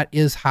results. That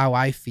is how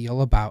I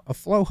feel about a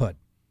flow hood.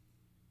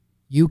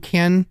 You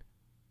can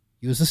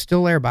use a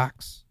still air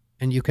box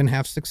and you can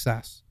have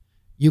success.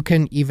 You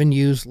can even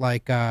use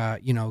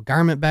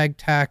garment bag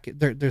tech.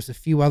 There's a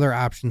few other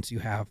options you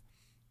have.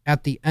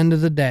 At the end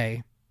of the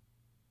day,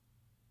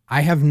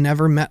 I have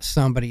never met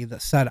somebody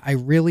that said, I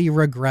really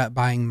regret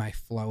buying my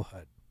flow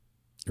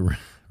hood.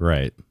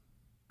 Right.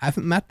 I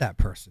haven't met that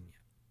person yet.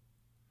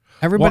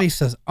 Everybody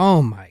says,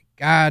 oh my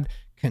God,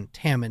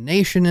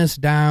 contamination is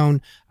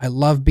down. I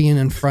love being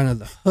in front of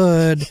the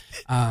hood.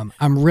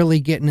 I'm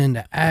really getting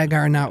into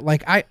agar now.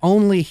 Like I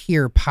only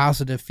hear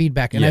positive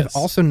feedback. And I've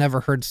also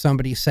never heard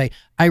somebody say,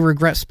 I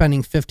regret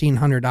spending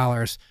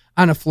 $1,500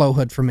 on a flow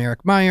hood from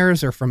Eric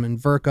Myers or from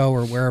Inverco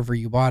or wherever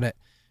you bought it.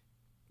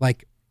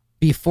 Like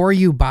before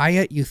you buy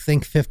it, you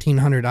think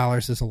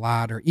 $1,500 is a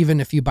lot. Or even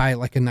if you buy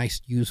like a nice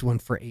used one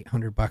for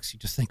 $800, you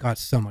just think, oh,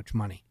 it's so much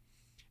money.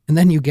 And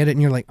then you get it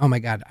and you're like, oh my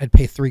God, I'd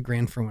pay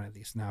 $3,000 for one of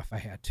these now if I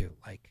had to.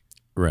 Like,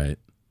 right.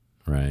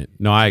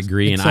 No, I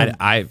agree. It's and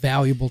I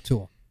valuable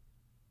tool.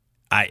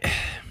 I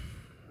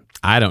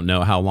don't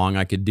know how long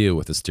I could deal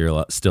with a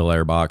still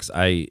air box.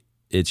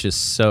 It's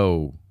just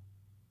so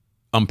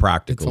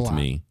unpractical to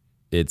me.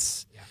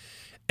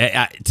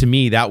 To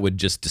me, that would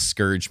just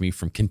discourage me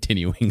from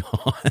continuing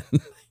on.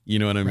 You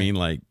know what I mean?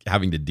 Like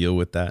having to deal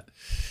with that.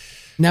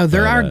 Now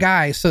there are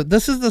guys. So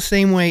this is the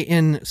same way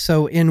in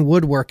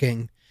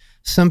woodworking.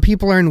 Some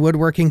people are in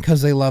woodworking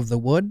because they love the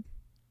wood.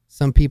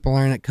 Some people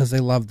are in it because they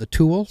love the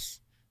tools.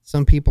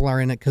 Some people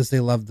are in it because they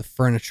love the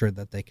furniture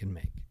that they can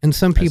make. And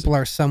some people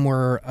are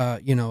somewhere,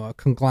 a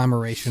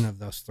conglomeration of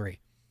those three.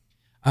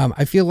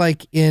 I feel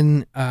like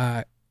in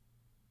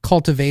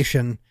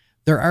cultivation,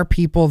 there are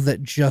people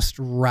that just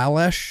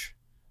relish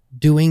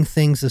doing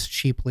things as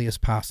cheaply as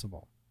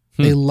possible.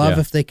 They love Yeah.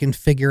 if they can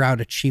figure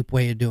out a cheap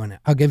way of doing it.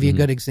 I'll give you a Mhm.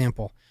 good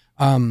example.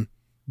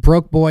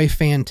 Broke Boy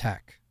Fan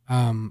Tech.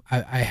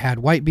 I had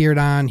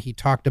Whitebeard on. He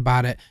talked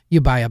about it.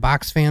 You buy a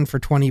box fan for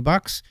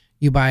 $20.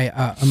 You buy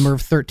a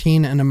MERV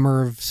 13 and a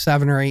MERV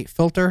 7 or 8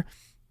 filter,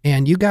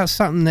 and you got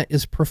something that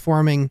is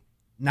performing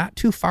not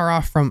too far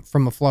off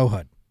from a flow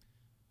hood.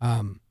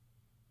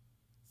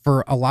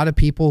 For a lot of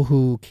people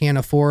who can't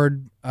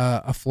afford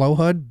a flow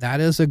hood, that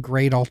is a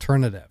great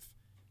alternative.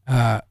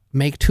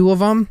 Make 2 of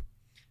them,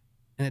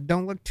 and it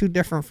don't look too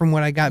different from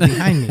what I got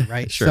behind me,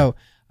 right? Sure.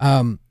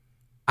 So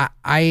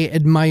I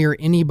admire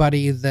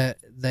anybody that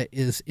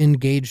is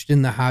engaged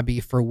in the hobby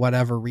for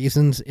whatever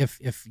reasons.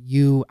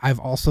 I've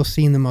also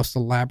seen the most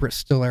elaborate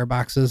still air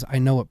boxes. I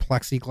know what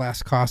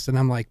plexiglass costs, and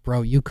I'm like,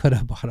 bro, you could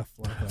have bought a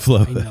flow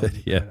hood. I know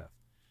you Yeah. could've.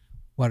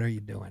 What are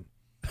you doing?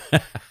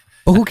 But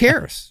who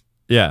cares?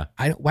 Yeah.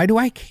 Why do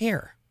I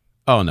care?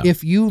 Oh, no.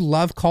 If you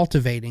love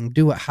cultivating,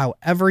 do it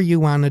however you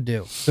want to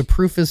do. The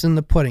proof is in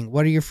the pudding.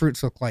 What do your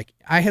fruits look like?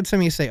 I had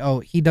somebody say,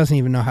 oh, he doesn't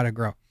even know how to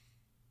grow.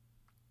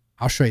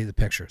 I'll show you the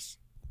pictures.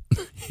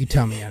 You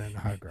tell me I don't know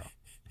how to grow.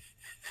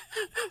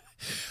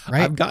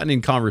 Right? I've gotten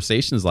in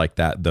conversations like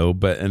that, though,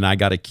 and I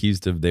got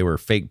accused of they were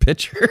fake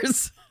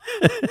pictures.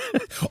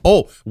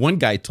 Oh, one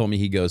guy told me,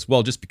 he goes,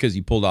 well, just because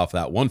you pulled off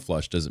that one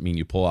flush doesn't mean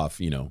you pull off,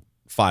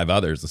 5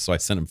 others. And so I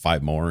sent him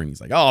 5 more, and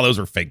he's like, oh, those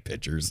are fake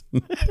pictures.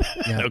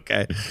 Yeah.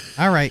 Okay.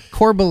 All right.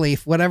 Core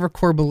belief, whatever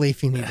core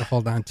belief you need to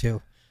hold on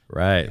to.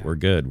 Right. Yeah. We're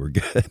good. We're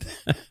good.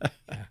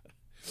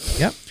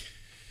 Yep.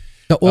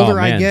 The older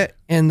I man. get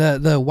and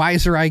the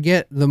wiser I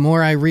get, the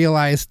more I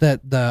realize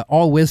that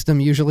all wisdom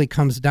usually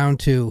comes down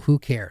to who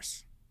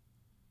cares?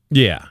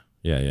 Yeah.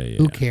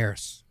 Who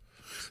cares?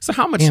 So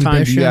how much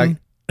time do you Ambition,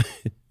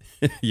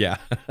 Yeah.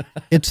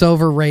 it's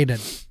overrated.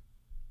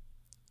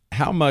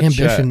 How much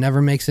Ambition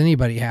never makes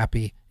anybody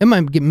happy. It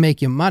might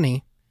make you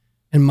money,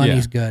 and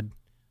money's Yeah. good.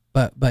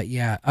 But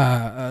yeah,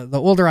 the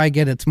older I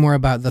get, it's more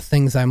about the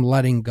things I'm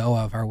letting go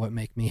of are what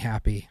make me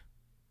happy.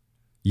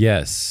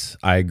 Yes,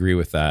 I agree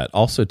with that.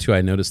 Also, too,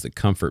 I noticed that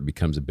comfort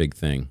becomes a big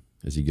thing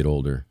as you get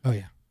older. Oh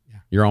yeah.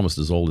 You're almost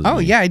as old as Oh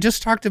me. yeah, I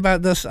just talked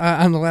about this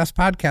on the last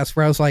podcast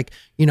where I was like,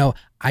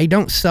 I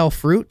don't sell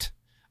fruit,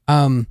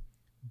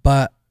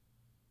 but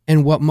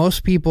and what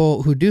most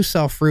people who do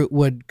sell fruit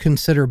would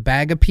consider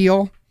bag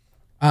appeal.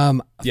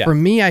 Yeah. For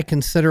me, I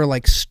consider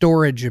like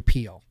storage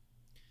appeal.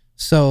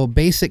 So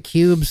basic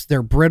cubes,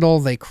 they're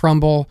brittle, they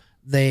crumble,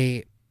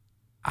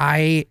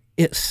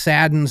 it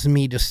saddens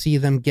me to see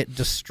them get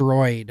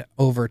destroyed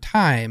over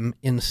time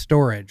in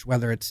storage,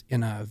 whether it's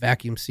in a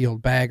vacuum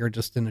sealed bag or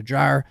just in a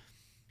jar.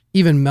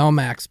 Even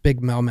Melmacs,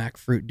 big Melmac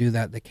fruit do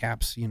that. The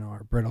caps,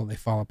 are brittle, they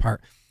fall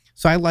apart.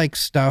 So I like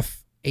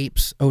stuff,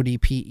 Apes,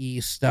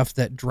 ODPE, stuff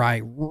that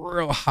dry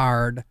real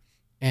hard.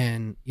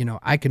 And,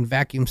 I can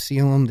vacuum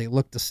seal them. They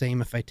look the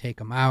same if I take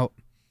them out.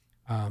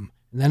 And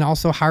then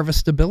also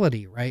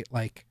harvestability, right?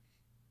 Like,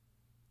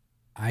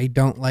 I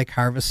don't like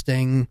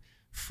harvesting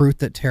fruit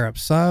that tear up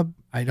sub.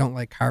 I don't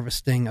like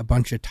harvesting a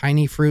bunch of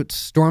tiny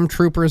fruits.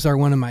 Stormtroopers are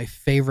one of my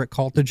favorite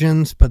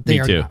cultigens, but they Me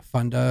are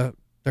too.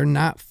 they're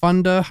not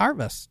fun to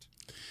harvest.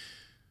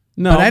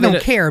 No, But I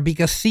don't care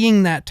because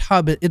seeing that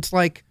tub, it's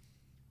like,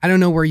 I don't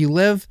know where you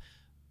live.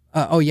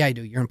 Oh yeah, I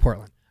do. You're in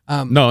Portland.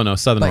 No,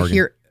 Southern but Oregon.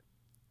 here,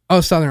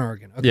 Southern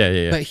Oregon.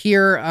 Okay. Yeah. But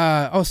here,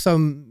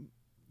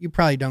 you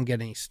probably don't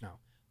get any snow,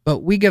 but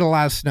we get a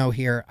lot of snow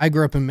here. I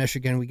grew up in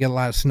Michigan. We get a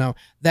lot of snow.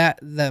 That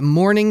the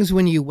mornings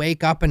when you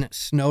wake up and it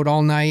snowed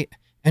all night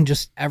and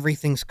just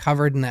everything's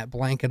covered in that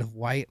blanket of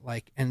white,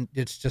 and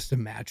it's just a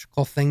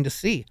magical thing to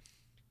see.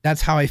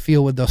 That's how I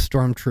feel with those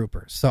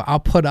stormtroopers. So I'll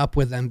put up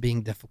with them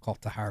being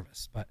difficult to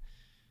harvest. But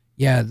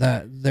yeah,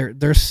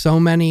 there's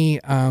so many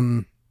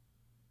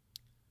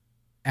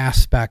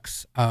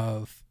aspects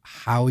of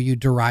how you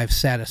derive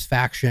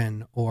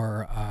satisfaction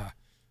or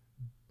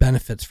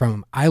benefits from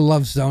them. I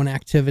love zone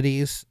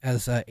activities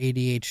as a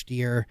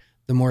ADHDer.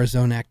 The more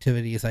zone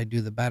activities I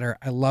do, the better.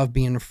 I love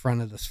being in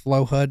front of this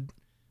flow hood.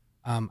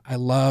 I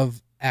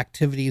love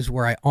activities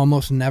where I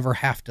almost never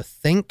have to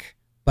think,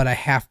 but I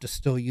have to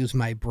still use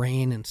my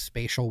brain in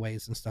spatial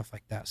ways and stuff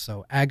like that.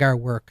 So agar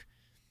work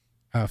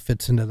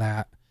fits into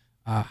that.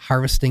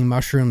 Harvesting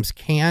mushrooms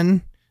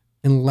can,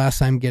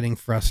 unless I'm getting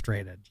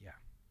frustrated.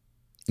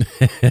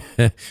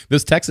 Yeah.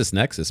 Those Texas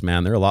Nexus,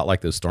 man, they're a lot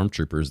like those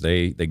stormtroopers.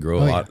 They grow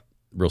a lot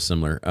real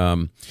similar.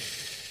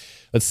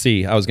 Let's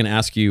see. I was going to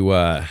ask you,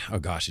 oh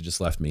gosh, it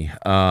just left me.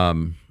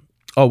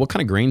 What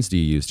kind of grains do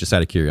you use? Just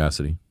out of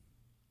curiosity.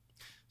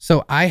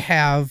 So I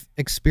have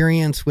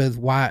experience with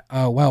wild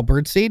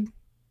birdseed.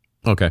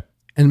 Okay.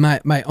 And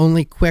my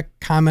only quick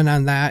comment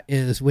on that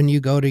is when you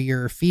go to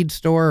your feed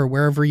store or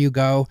wherever you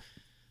go,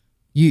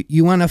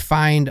 you want to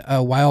find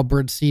a wild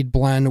birdseed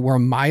blend where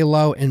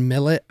milo and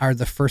millet are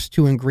the first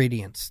 2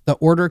 ingredients. The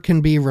order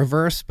can be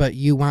reversed, but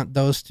you want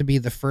those to be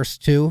the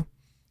first 2.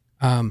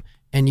 And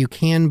you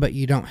can, but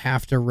you don't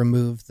have to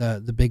remove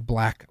the big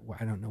black.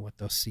 I don't know what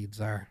those seeds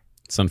are.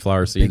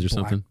 Sunflower seeds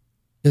or black.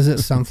 Is it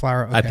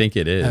sunflower? Okay. I think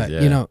it is.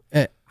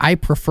 Yeah. I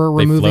prefer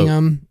removing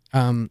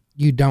them.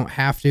 You don't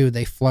have to.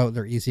 They float.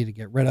 They're easy to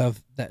get rid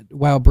of. That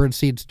wild bird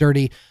seed's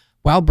dirty.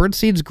 Wild bird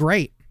seed's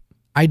great.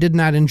 I did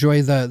not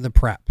enjoy the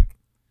prep.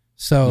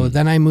 So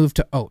then I moved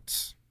to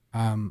oats.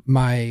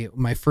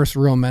 My first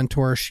real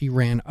mentor, she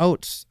ran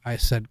oats. I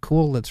said,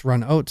 cool, let's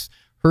run oats.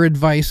 Her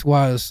advice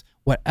was,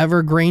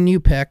 whatever grain you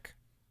pick,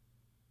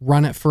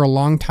 run it for a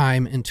long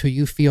time until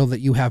you feel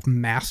that you have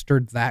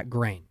mastered that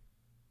grain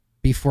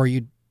before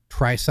you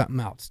try something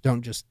else.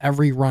 Don't just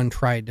every run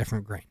try a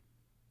different grain.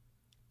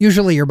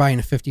 Usually you're buying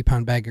a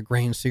 50-pound bag of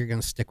grain, so you're going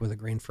to stick with a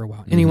grain for a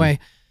while. Anyway,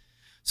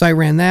 so I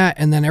ran that,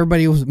 and then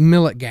everybody was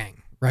millet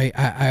gang, right?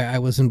 I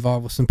was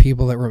involved with some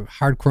people that were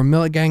hardcore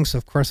millet gangs, so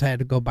of course I had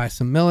to go buy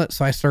some millet.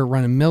 So I started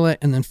running millet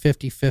and then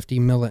 50-50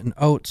 millet and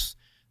oats.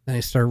 Then I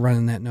started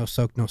running that no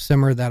soak, no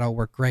simmer. That all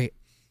worked great.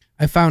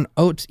 I found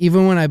oats,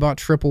 even when I bought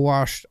triple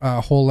washed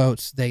whole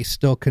oats, they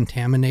still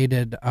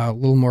contaminated a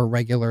little more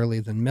regularly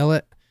than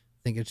millet. I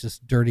think it's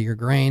just dirtier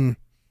grain.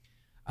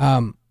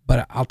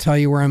 But I'll tell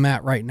you where I'm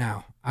at right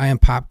now. I am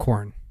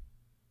popcorn.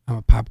 I'm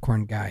a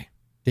popcorn guy.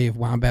 Dave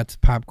Wombat's a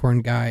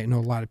popcorn guy. I know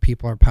a lot of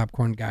people are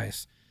popcorn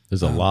guys.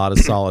 There's a lot of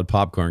solid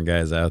popcorn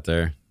guys out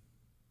there.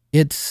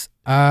 It's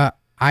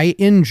I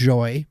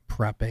enjoy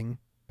prepping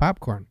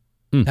popcorn.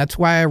 That's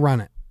why I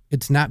run it.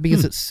 It's not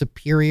because it's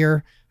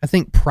superior. I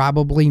think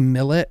probably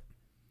millet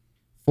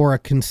for a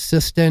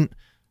consistent,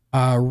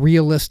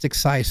 realistic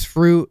size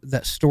fruit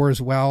that stores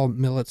well.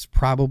 Millet's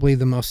probably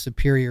the most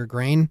superior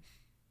grain.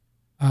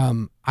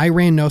 I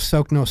ran no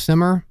soak, no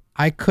simmer.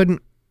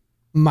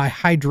 My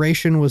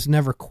hydration was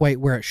never quite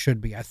where it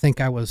should be. I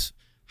think I was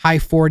high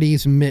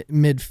 40s,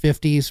 mid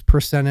 50s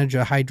percentage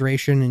of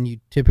hydration, and you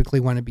typically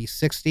want to be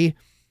 60.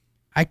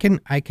 I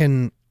hit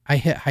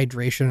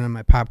hydration on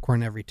my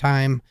popcorn every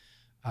time.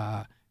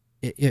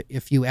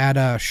 If you add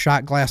a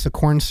shot glass of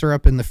corn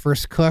syrup in the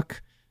first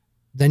cook,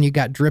 then you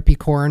got drippy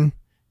corn,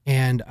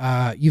 and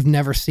you've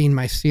never seen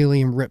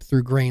mycelium rip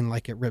through grain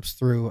like it rips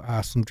through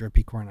some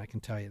drippy corn. I can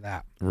tell you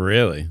that.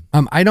 Really?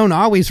 I don't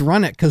always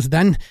run it because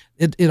then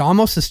it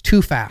almost is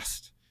too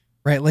fast,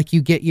 right? Like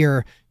you get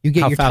your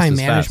time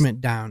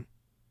management down.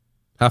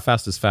 How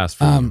fast is fast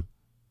for you?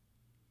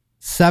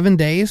 7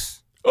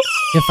 days.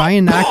 If I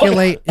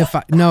inoculate,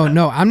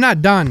 no, I'm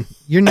not done.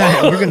 You're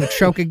going to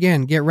choke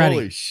again. Get ready.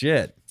 Holy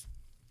shit.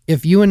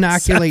 If you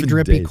inoculate 7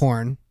 drippy days.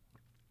 corn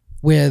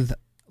with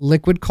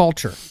liquid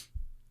culture,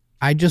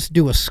 I just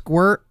do a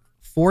squirt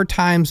 4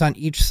 times on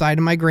each side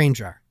of my grain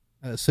jar.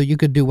 So you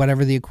could do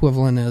whatever the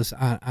equivalent is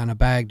on a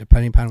bag,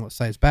 depending upon what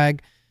size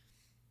bag.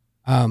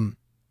 I'm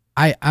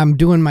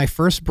doing my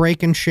first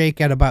break and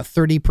shake at about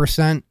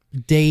 30%,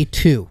 day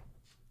 2.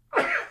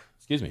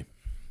 Excuse me.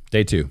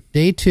 Day 2.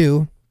 Day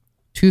 2.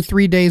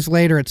 2-3 days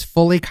later, it's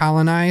fully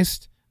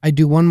colonized. I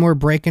do one more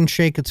break and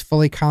shake. It's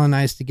fully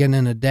colonized again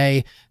in a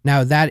day.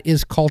 Now that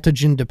is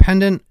cultigen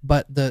dependent,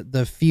 but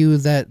the few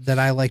that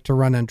I like to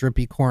run on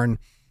drippy corn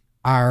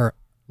are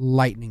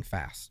lightning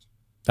fast.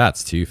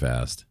 That's too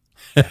fast.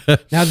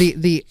 Now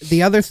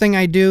the other thing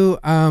I do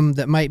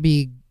that might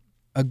be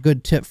a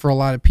good tip for a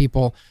lot of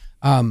people,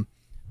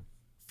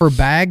 for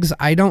bags,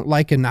 I don't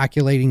like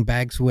inoculating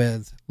bags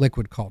with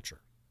liquid culture.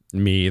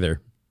 Me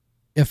either.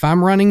 If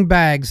I'm running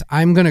bags,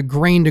 I'm going to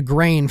grain to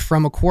grain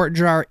from a quart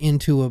jar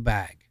into a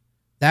bag.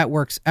 That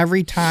works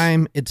every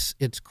time. It's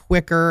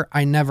quicker.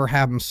 I never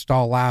have them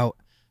stall out.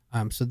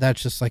 So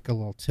that's just like a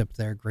little tip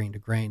there, grain to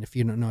grain. If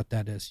you don't know what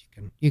that is,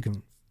 you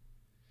can.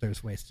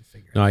 There's ways to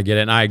figure it out. No, I get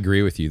it, and I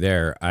agree with you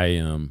there.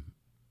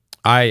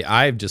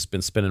 I've just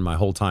been spending my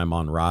whole time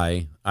on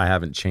rye. I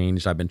haven't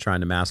changed. I've been trying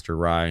to master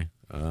rye.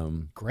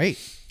 Great.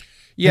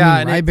 Yeah, I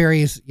mean, rye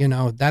berries.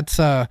 That's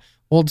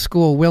old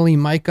school Willie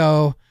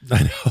Myco.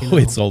 I know,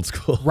 it's old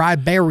school. Rye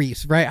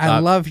berries, right? I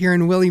love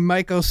hearing Willie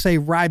Myco say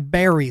rye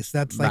berries.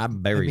 That's like rye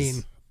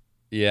berries.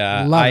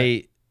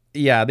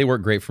 Yeah, they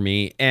work great for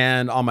me.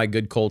 And on my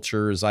good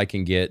cultures, I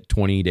can get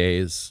 20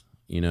 days,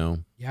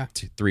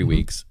 3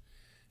 weeks.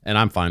 And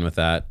I'm fine with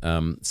that.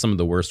 Some of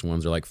the worst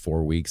ones are like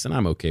 4 weeks, and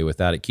I'm okay with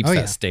that. It keeps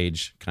that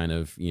stage kind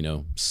of,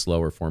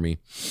 slower for me.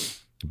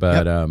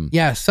 But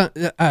Jeff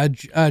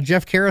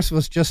Karras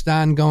was just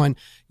on going,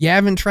 you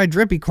haven't tried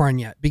drippy corn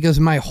yet, because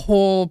my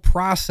whole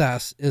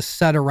process is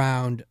set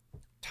around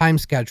time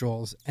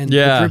schedules, and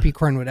the drippy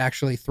corn would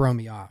actually throw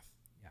me off.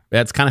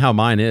 That's kind of how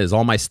mine is.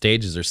 All my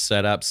stages are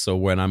set up so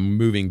when I'm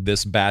moving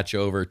this batch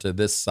over to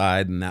this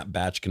side, and that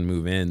batch can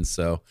move in.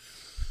 So,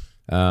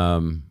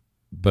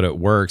 but it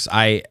works.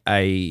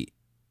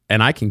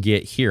 And I can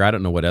get here, I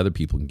don't know what other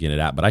people can get it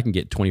at, but I can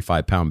get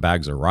 25-pound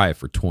bags of rye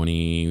for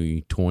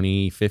 $20.50,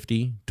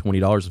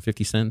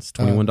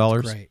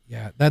 $21. Great.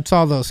 Yeah. That's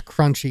all those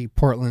crunchy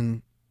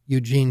Portland,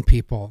 Eugene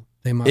people.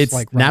 They must it's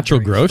like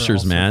natural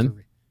grocers,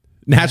 man.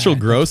 Natural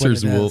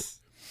grocers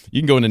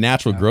you can go into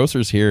natural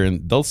grocers here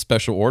and they'll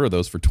special order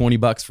those for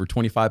 $20 for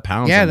 25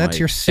 pounds. Yeah, that's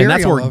your cereal.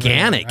 And that's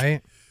organic. There,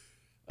 right?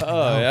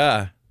 Oh,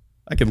 yeah.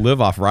 I could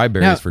live off rye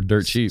berries for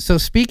dirt cheap. So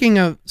speaking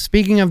of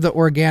the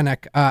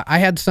organic, I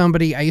had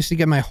somebody, I used to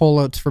get my whole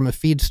oats from a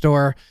feed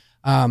store.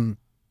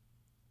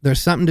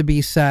 There's something to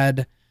be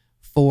said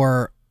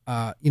for,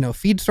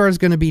 feed store is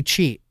going to be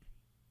cheap.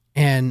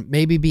 and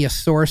maybe be a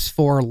source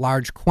for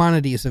large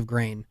quantities of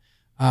grain,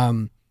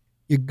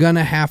 you're going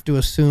to have to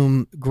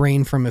assume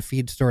grain from a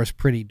feed store is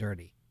pretty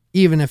dirty.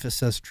 Even if it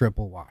says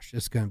triple wash,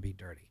 it's going to be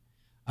dirty.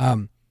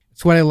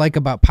 It's what I like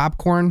about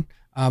popcorn.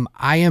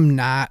 I am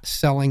not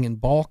selling in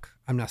bulk.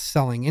 I'm not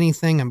selling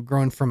anything. I'm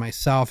growing for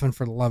myself and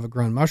for the love of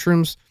growing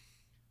mushrooms.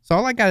 So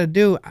all I got to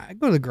do, I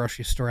go to the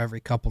grocery store every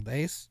couple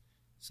days.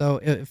 So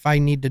if I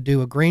need to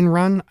do a grain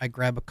run, I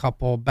grab a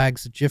couple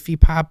bags of Jiffy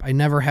Pop. I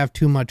never have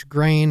too much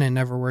grain. I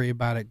never worry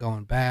about it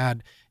going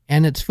bad.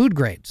 And it's food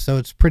grade, so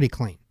it's pretty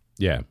clean.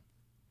 Yeah.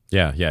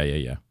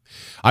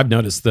 I've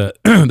noticed the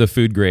the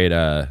food grade,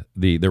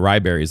 the rye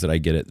berries that I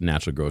get at the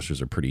natural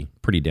grocers are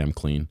pretty damn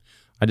clean.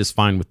 I just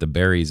find with the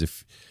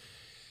berries,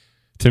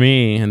 to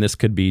me, and this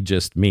could be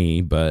just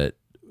me, but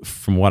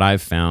from what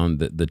I've found,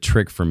 that the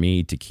trick for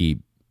me to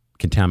keep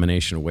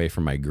contamination away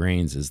from my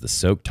grains is the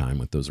soak time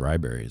with those rye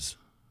berries.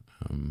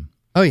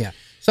 Oh yeah.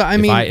 So I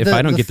mean, if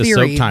I don't get the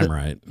soak time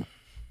right.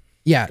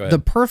 Yeah, the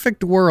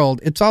perfect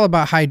world. It's all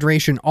about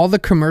hydration. All the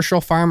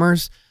commercial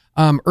farmers,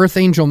 Earth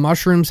Angel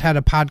Mushrooms had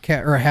a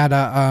podcast or had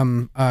a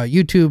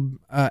YouTube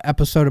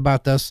episode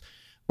about this,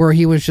 where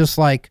he was just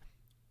like,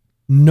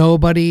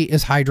 nobody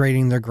is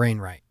hydrating their grain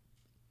right.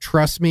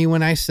 Trust me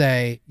when I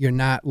say you're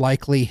not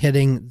likely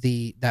hitting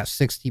that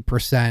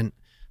 60%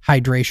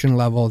 hydration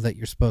level that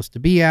you're supposed to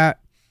be at.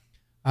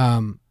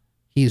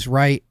 He's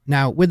right.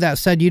 Now, with that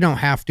said, you don't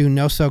have to.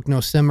 No soak, no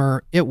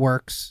simmer. It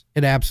works.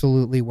 It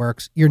absolutely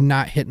works. You're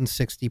not hitting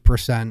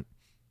 60%,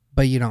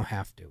 but you don't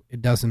have to.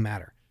 It doesn't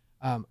matter.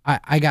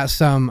 I got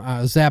some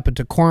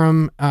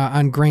Zappa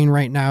on grain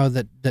right now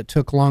that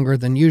took longer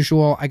than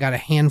usual. I got a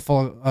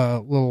handful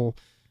of little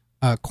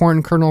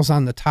corn kernels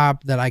on the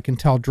top that I can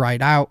tell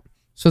dried out,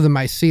 so the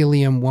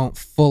mycelium won't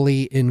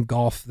fully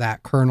engulf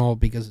that kernel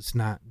because it's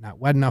not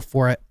wet enough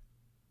for it.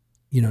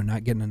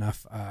 Not getting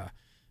enough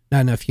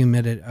not enough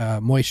humidity,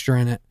 moisture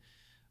in it.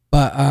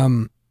 But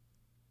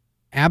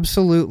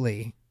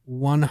absolutely,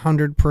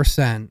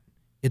 100%,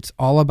 it's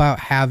all about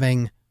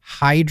having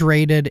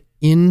hydrated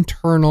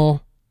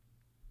internal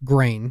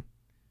grain,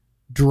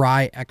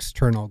 dry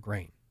external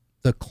grain.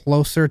 The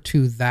closer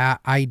to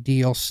that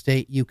ideal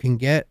state you can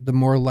get, the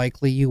more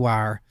likely you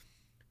are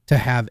to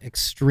have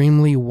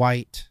extremely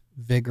white,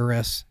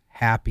 vigorous,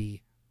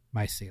 happy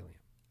mycelium.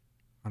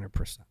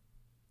 100%.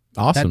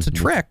 Awesome. That's a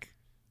trick.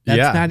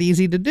 That's not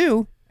easy to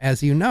do,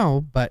 as you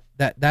know, but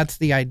that's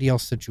the ideal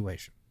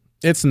situation.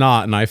 It's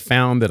not, and I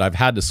found that I've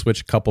had to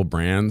switch a couple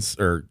brands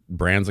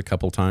a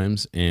couple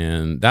times,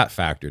 and that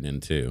factored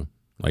in too.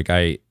 Like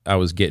I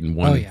was getting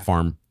one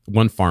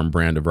farm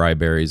brand of rye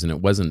berries, and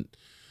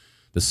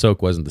the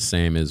soak wasn't the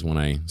same as when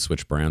I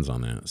switched brands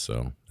on that.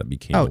 So that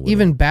became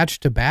even batch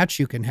to batch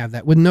you can have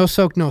that. With no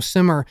soak, no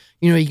simmer,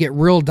 you get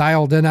real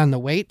dialed in on the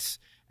weights,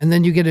 and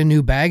then you get a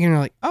new bag and you're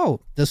like, oh,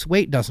 this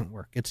weight doesn't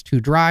work. It's too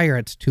dry or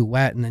it's too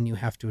wet, and then you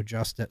have to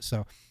adjust it.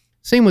 So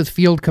same with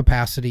field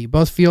capacity.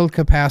 Both field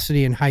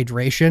capacity and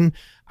hydration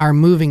are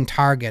moving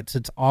targets.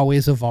 It's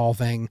always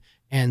evolving,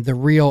 and the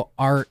real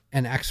art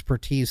and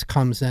expertise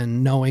comes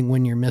in knowing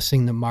when you're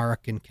missing the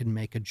mark and can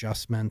make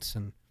adjustments.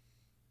 And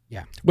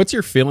yeah. What's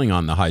your feeling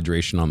on the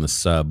hydration on the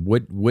sub?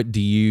 What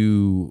do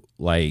you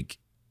like?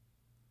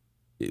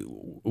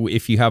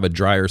 If you have a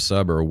drier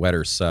sub or a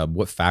wetter sub,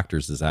 what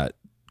factors does that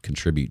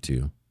contribute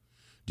to?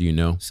 Do you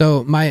know?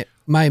 So my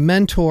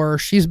mentor,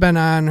 she's been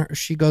on,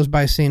 she goes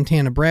by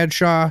Santana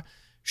Bradshaw.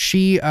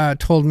 She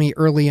told me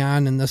early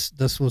on, and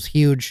this was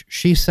huge.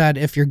 She said,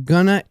 if you're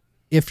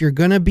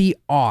gonna be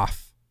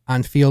off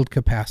on field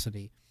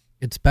capacity,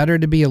 it's better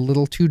to be a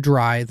little too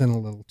dry than a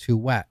little too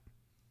wet.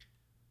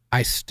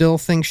 I still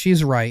think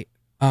she's right,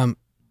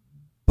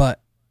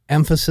 but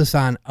emphasis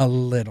on a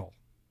little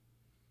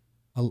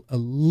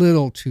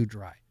too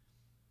dry.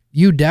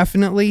 You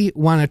definitely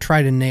want to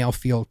try to nail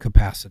field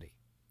capacity.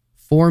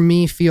 For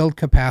me, field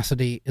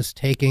capacity is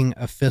taking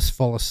a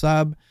fistful of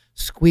sub,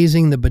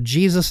 squeezing the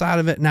bejesus out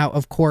of it. Now,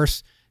 of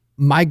course,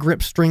 my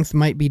grip strength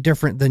might be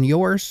different than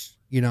yours.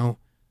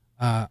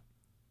 Like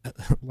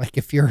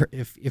if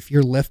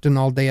you're lifting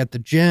all day at the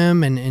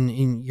gym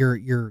and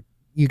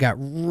you got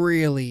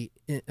really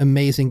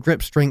amazing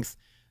grip strength,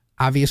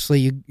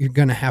 obviously you're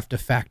going to have to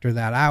factor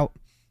that out.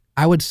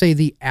 I would say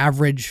the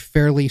average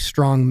fairly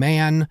strong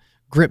man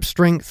grip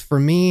strength for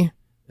me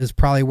is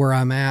probably where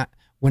I'm at.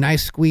 When I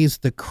squeeze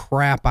the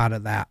crap out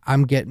of that,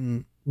 I'm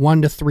getting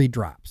 1 to 3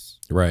 drops.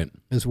 Right.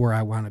 Is where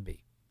I want to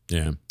be.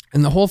 Yeah.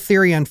 And the whole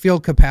theory on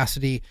field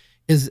capacity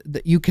is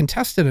that you can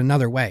test it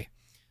another way.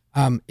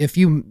 If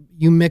you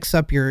mix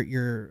up your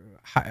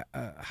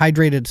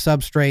hydrated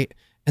substrate,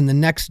 and the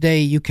next day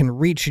you can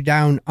reach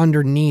down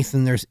underneath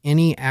and there's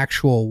any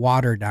actual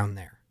water down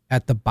there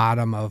at the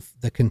bottom of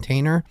the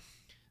container,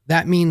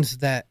 that means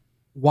that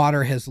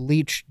water has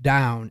leached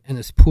down and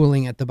is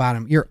pooling at the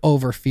bottom. You're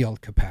over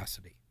field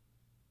capacity.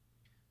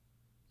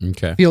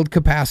 Okay. Field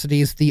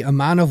capacity is the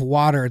amount of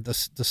water the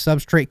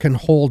substrate can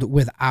hold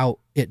without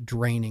it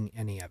draining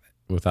any of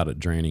it. Without it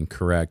draining,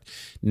 correct.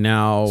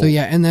 Now, so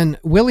yeah, and then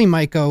Willie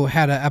Myco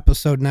had an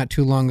episode not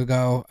too long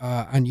ago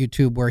on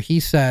YouTube where he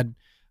said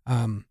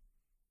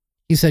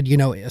he said,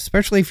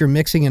 especially if you're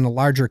mixing in a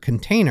larger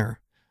container,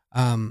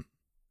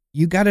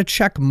 you got to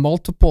check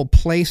multiple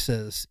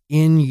places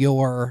in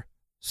your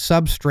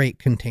substrate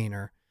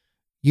container.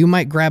 You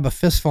might grab a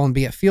fistful and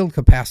be at field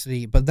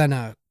capacity, but then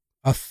a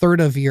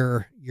third of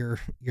your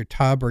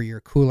tub or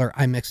your cooler,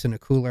 I mix in a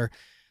cooler,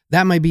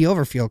 that might be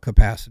over field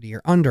capacity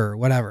or under or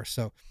whatever.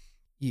 So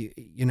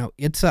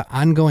it's an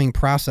ongoing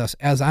process.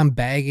 As I'm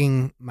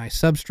bagging my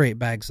substrate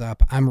bags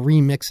up, I'm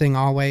remixing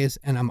always,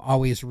 and I'm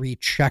always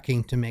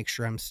rechecking to make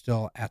sure I'm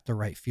still at the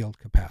right field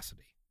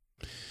capacity.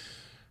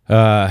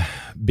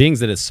 Being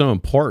that it's so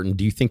important,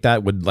 do you think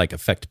that would like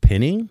affect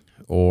pinning?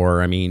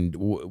 Or, I mean,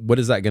 what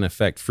is that going to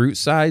affect? Fruit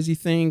size, you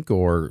think?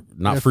 Or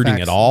not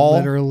fruiting at all?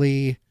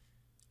 Literally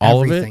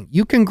all everything. Of it?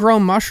 You can grow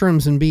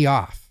mushrooms and be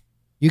off.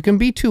 You can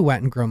be too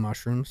wet and grow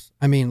mushrooms.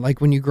 I mean, like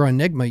when you grow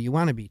Enigma, you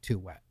want to be too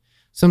wet.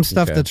 Some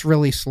stuff that's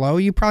really slow,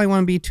 you probably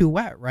want to be too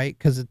wet, right?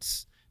 Because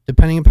it's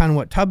depending upon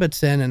what tub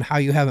it's in and how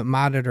you have it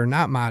modded or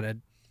not modded.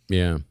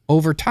 Yeah.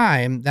 Over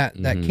time, that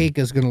cake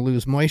is going to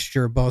lose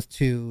moisture, both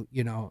to,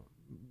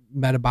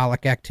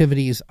 metabolic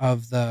activities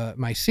of the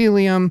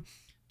mycelium,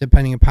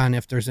 depending upon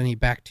if there's any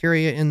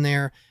bacteria in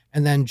there,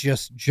 and then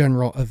just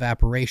general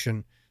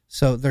evaporation.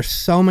 So there's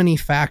so many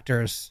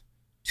factors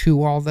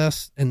to all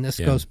this. And this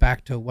goes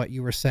back to what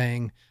you were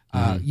saying.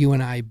 You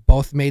and I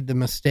both made the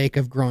mistake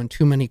of growing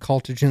too many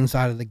cultigens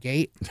out of the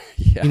gate.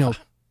 Yeah.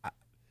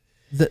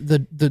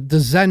 The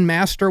Zen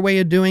master way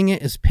of doing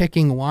it is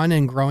picking one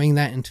and growing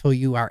that until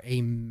you are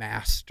a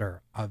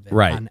master of it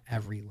on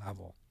every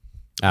level.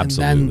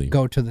 Absolutely. And then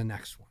go to the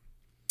next one.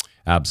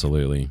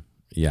 Absolutely.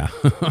 Yeah.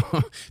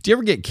 Do you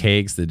ever get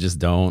cakes that just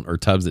don't, or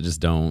tubs that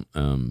just don't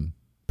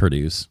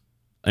produce?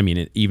 I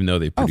mean, even though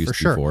they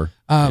produced before.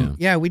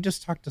 Yeah, we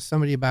just talked to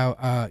somebody about,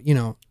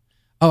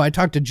 I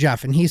talked to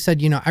Jeff, and he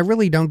said, I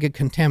really don't get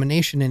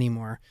contamination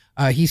anymore.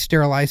 He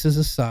sterilizes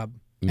a sub,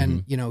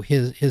 and,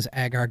 his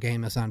agar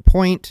game is on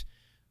point.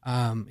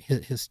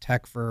 His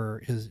tech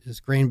for his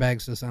grain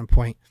bags is on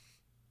point.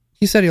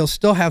 He said he'll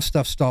still have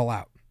stuff stall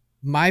out.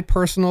 My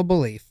personal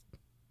belief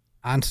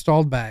on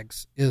stalled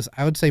bags is,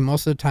 I would say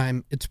most of the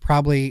time, it's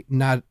probably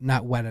not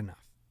wet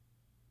enough.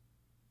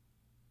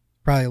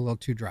 Probably a little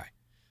too dry.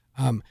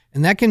 And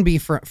that can be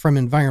from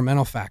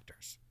environmental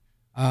factors.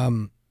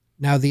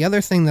 Now, the other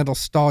thing that'll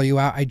stall you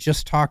out, I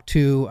just talked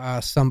to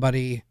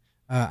somebody,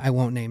 I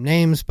won't name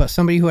names, but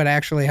somebody who had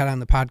actually had on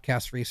the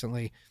podcast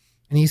recently.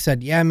 And he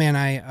said, yeah, man,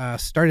 I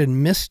started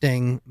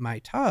misting my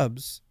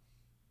tubs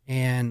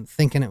and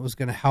thinking it was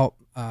going to help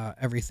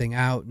everything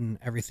out, and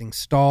everything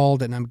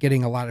stalled, and I'm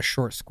getting a lot of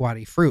short,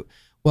 squatty fruit.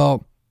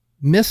 Well,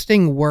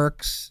 misting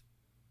works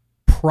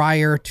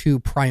prior to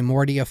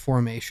primordia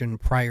formation,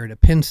 prior to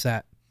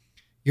pinset.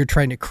 You're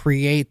trying to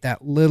create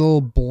that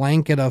little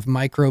blanket of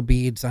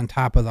microbeads on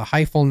top of the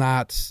hyphal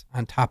knots,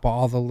 on top of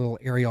all the little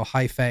aerial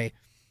hyphae.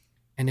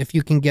 And if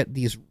you can get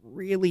these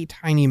really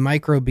tiny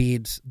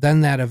microbeads,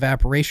 then that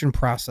evaporation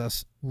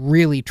process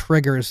really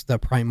triggers the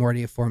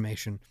primordia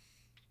formation.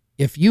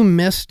 If you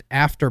missed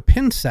after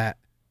pinset,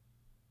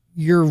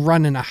 you're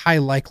running a high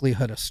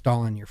likelihood of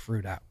stalling your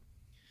fruit out.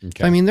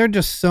 Okay. So, I mean, there are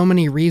just so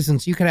many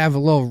reasons. You could have a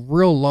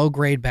real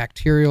low-grade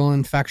bacterial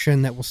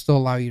infection that will still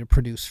allow you to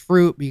produce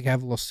fruit, but you can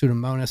have a little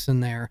Pseudomonas in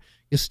there.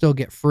 You still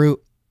get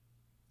fruit.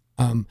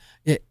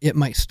 It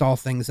might stall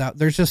things out.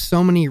 There's just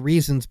so many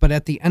reasons, but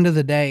at the end of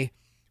the day,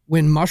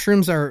 when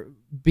mushrooms are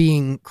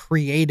being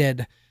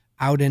created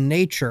out in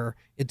nature,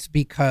 it's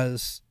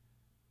because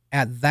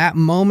at that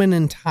moment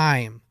in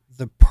time,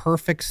 the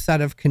perfect set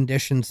of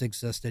conditions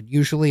existed.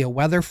 Usually a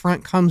weather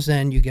front comes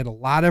in, you get a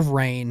lot of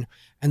rain,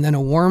 and then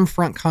a warm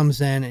front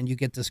comes in and you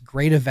get this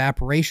great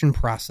evaporation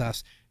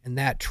process, and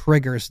that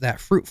triggers that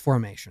fruit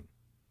formation.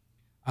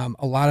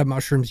 A lot of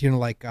mushrooms,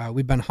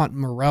 we've been hunting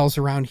morels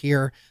around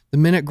here. The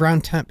minute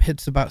ground temp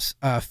hits about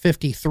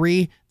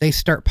 53, they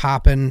start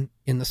popping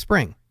in the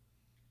spring.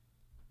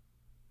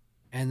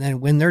 And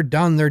then when they're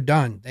done, they're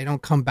done. They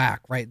don't come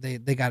back, right?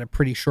 They got a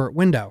pretty short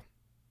window.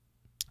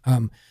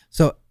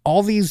 So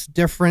all these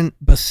different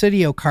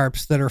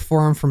basidiocarps that are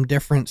formed from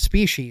different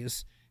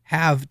species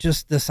have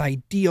just this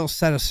ideal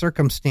set of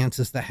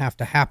circumstances that have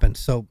to happen.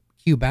 So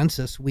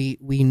cubensis,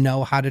 we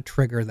know how to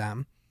trigger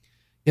them.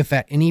 If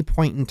at any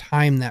point in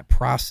time that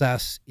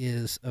process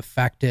is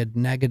affected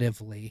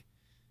negatively,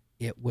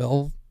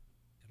 it'll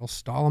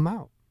stall them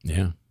out.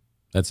 Yeah,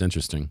 that's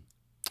interesting.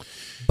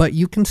 But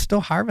you can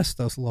still harvest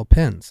those little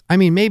pins. I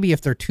mean, maybe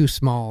if they're too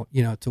small,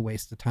 it's a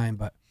waste of time.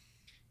 But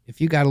if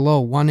you got a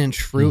little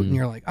 1-inch fruit and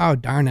you're like, oh,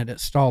 darn it,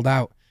 it stalled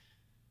out.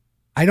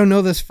 I don't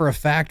know this for a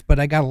fact, but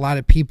I got a lot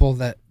of people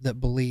that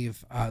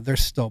believe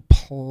there's still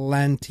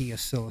plenty of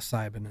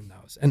psilocybin in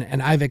those.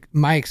 And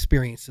my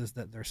experience is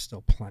that there's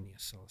still plenty of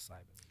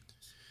psilocybin in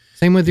those.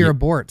 Same with your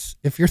aborts.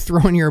 If you're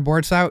throwing your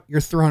aborts out, you're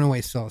throwing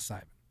away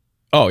psilocybin.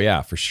 Oh,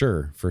 yeah, for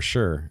sure. For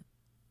sure.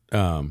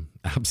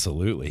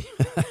 Absolutely.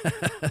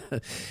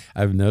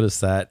 I've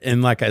noticed that.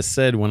 And like I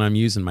said, when I'm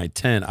using my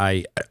tent,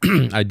 I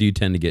do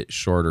tend to get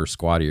shorter,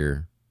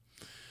 squattier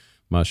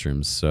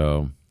mushrooms.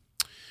 So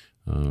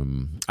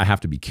I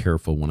have to be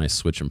careful when I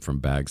switch them from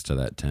bags to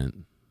that tent.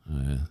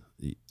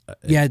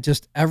 Yeah,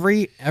 just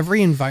every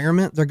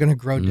environment, they're going to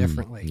grow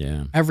differently.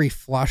 Yeah. Every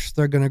flush,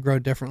 they're going to grow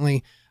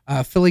differently.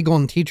 Philly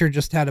Golden Teacher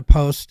just had a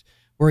post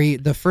where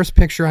the first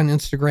picture on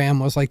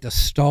Instagram was like the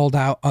stalled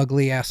out,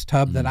 ugly ass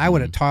tub that I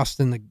would have tossed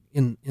in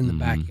the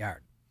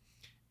backyard.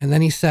 And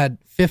then he said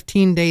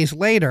 15 days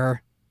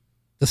later,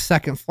 the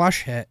second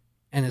flush hit,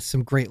 and it's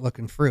some great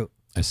looking fruit.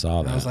 I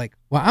saw that. I was like,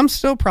 well, I'm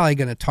still probably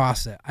going to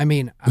toss it. I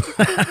mean,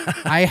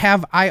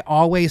 I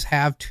always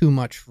have too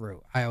much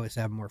fruit. I always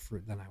have more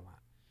fruit than I want.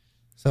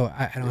 So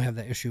I don't have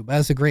that issue, but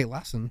that's a great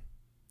lesson.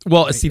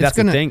 Well, Right? see, that's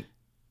the thing.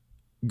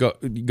 Go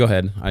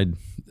ahead.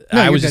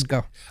 I was just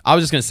going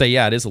to say,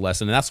 yeah, it is a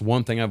lesson. And that's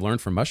one thing I've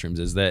learned from mushrooms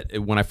is that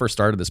when I first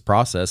started this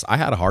process, I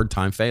had a hard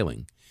time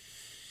failing.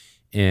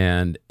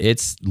 And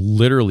it's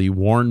literally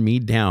worn me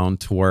down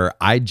to where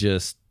I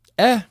just,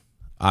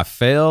 I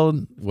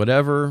failed,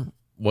 whatever.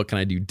 What can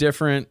I do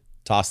different?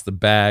 Toss the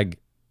bag.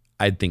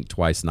 I'd think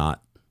twice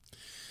not.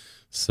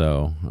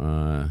 So,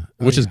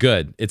 which is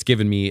good. It's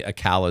given me a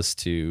callus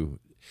to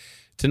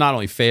not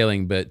only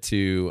failing, but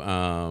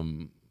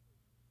to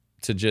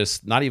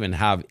just not even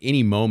have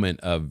any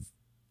moment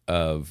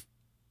of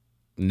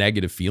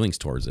negative feelings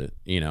towards it.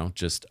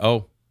 Just,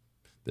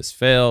 this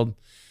failed.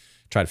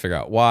 Try to figure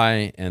out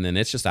why, and then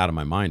it's just out of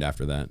my mind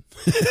after that.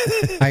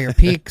 Higher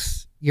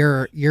peaks.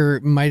 You're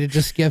might have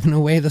just given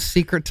away the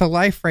secret to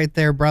life right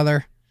there,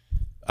 brother.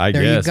 I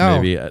there guess you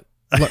go.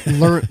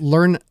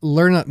 maybe.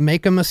 learn,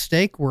 make a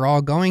mistake. We're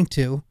all going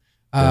to.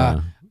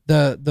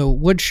 The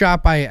wood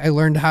shop I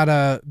learned how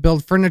to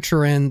build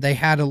furniture in, they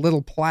had a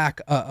little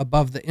plaque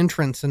above the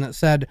entrance, and it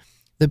said,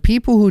 "The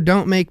people who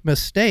don't make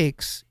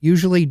mistakes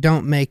usually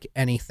don't make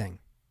anything."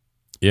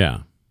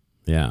 Yeah.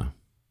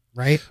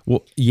 Right?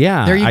 Well,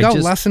 yeah. There you go.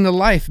 Lesson to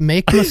life.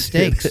 Make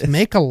mistakes.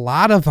 Make a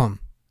lot of them,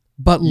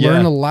 but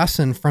learn a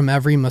lesson from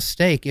every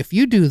mistake. If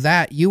you do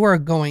that, you are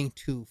going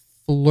to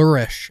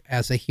flourish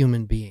as a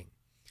human being.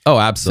 Oh,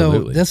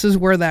 absolutely. So this is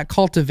where that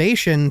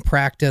cultivation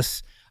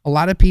practice, a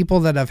lot of people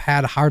that have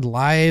had hard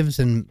lives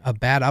and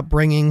bad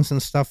upbringings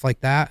and stuff like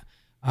that.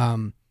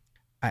 I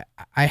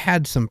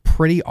had some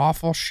pretty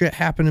awful shit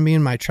happen to me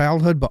in my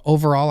childhood, but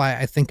overall,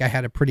 I think I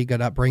had a pretty good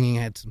upbringing.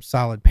 I had some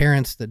solid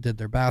parents that did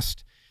their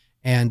best.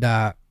 And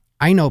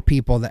I know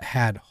people that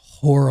had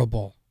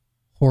horrible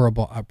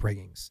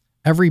upbringings.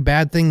 Every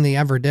bad thing they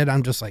ever did,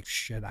 I'm just like,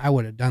 shit, I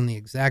would have done the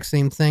exact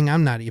same thing.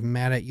 I'm not even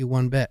mad at you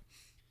one bit.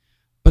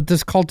 But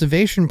this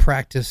cultivation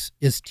practice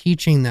is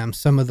teaching them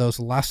some of those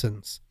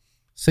lessons.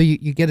 So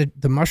you get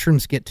the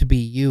mushrooms get to be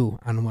you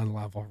on one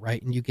level,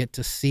 right? And you get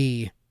to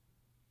see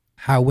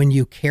how when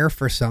you care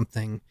for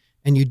something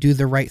and you do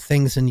the right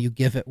things and you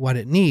give it what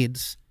it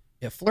needs,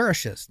 it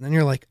flourishes. And then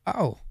you're like,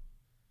 oh,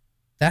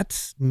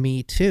 that's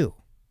me too.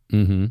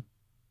 Mm-hmm.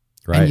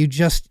 Right.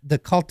 And the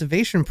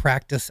cultivation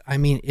practice, I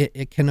mean,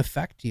 it can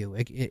affect you.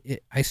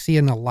 I see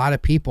in a lot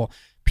of people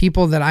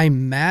that I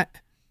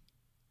met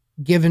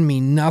giving me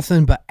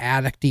nothing but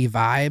addicty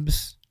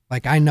vibes.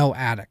 Like, I know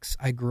addicts.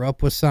 I grew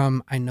up with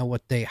some. I know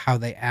how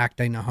they act.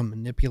 I know how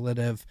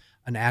manipulative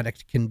an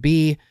addict can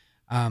be.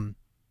 And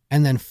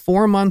then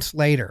 5 months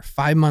later,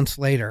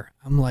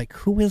 I'm like,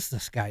 who is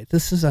this guy?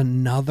 This is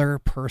another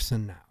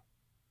person now.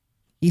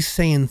 He's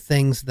saying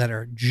things that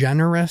are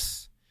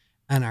generous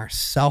and are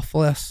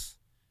selfless.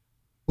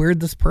 Where'd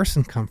this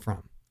person come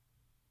from?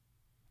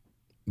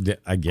 Yeah,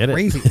 I get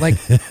Crazy. it. Like,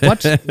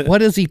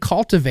 what is he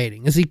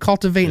cultivating? Is he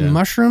cultivating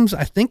mushrooms?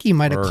 I think he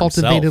might have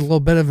cultivated a little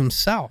bit of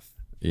himself.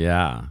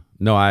 Yeah.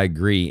 No, I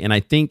agree. And I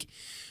think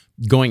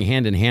going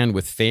hand in hand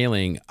with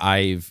failing,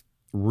 I've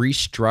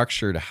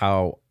restructured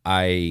how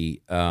I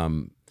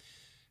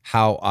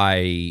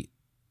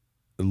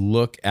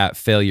look at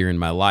failure in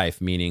my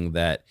life, meaning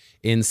that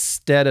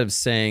instead of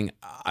saying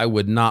I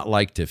would not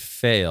like to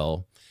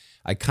fail,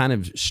 I kind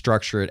of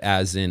structure it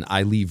as in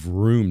I leave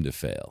room to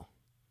fail.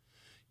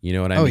 You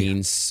know what I mean?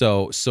 Yeah.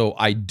 So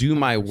I do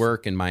my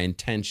work and my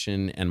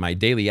intention and my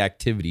daily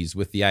activities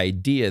with the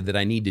idea that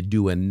I need to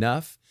do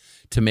enough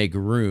to make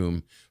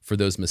room for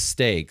those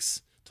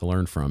mistakes to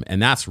learn from.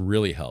 And that's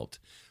really helped.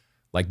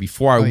 Like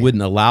before, I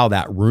wouldn't allow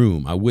that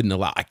room.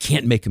 I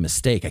can't make a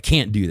mistake. I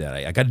can't do that.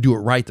 I got to do it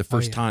right the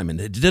first time.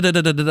 And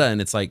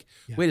and it's like,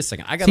 wait a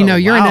second. I got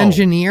to you're an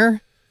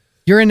engineer.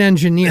 You're an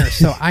engineer.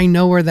 So I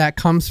know where that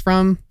comes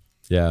from.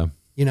 Yeah.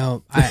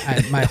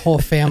 My whole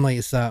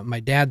family's,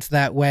 my dad's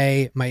that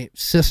way. My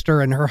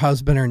sister and her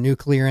husband are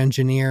nuclear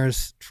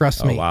engineers.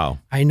 Trust me. Wow.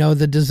 I know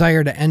the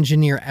desire to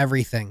engineer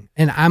everything.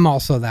 And I'm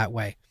also that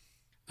way.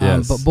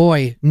 Yes. But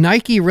boy,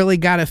 Nike really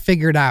got it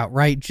figured out,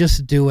 right?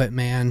 Just do it,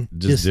 man.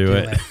 Just do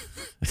it.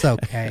 It's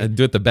okay.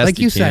 Do it the best like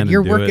you said.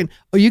 You're working.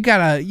 You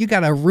got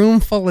a room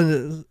full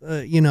of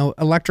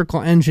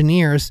electrical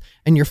engineers,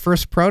 and your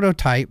first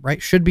prototype,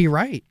 right, should be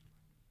right,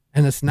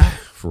 and it's not.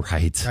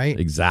 Right. Right.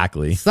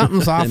 Exactly.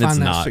 Something's off on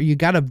this. So you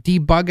got to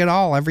debug it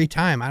all every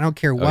time. I don't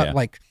care what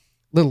like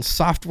little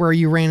software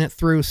you ran it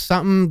through.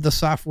 Something the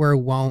software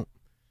won't.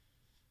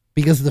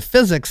 Because the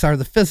physics are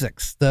the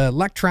physics. The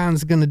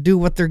electron's going to do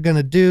what they're going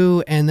to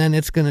do, and then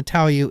it's going to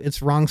tell you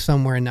it's wrong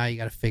somewhere, and now you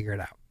got to figure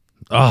it out.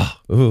 Oh,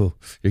 ooh,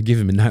 you're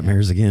giving me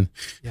nightmares again.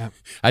 Yeah.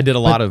 I did a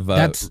lot of.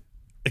 That's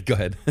Go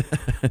ahead.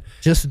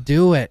 just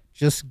do it.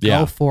 Just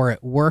go for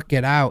it. Work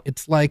it out.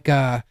 It's like,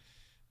 man,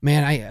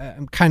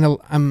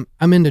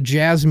 I'm into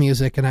jazz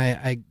music, and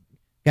I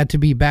got to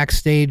be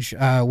backstage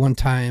one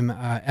time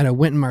at a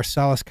Wynton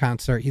Marsalis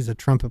concert. He's a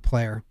trumpet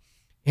player,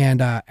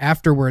 and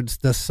afterwards,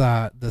 this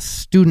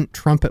student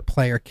trumpet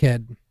player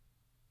kid,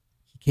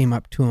 he came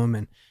up to him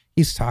and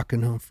he's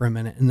talking to him for a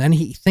minute, and then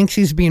he thinks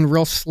he's being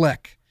real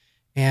slick,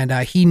 and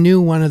he knew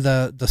one of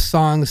the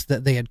songs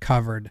that they had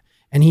covered.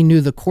 And he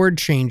knew the chord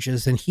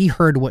changes, and he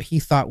heard what he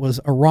thought was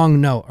a wrong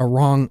note,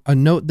 a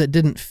note that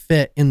didn't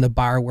fit in the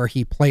bar where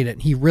he played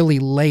it. He really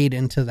laid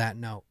into that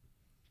note.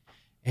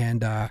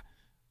 And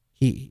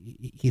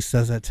he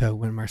says that to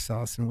Wynton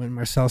Marsalis, and Wynton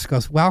Marsalis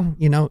goes, well,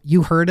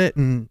 you heard it,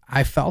 and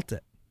I felt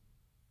it.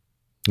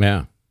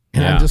 Yeah.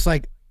 And I'm just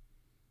like,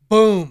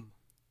 boom.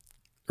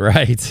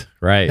 Right.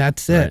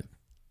 That's it. Right.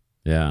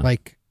 Yeah.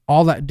 Like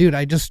all that. Dude,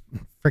 I just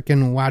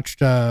freaking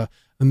watched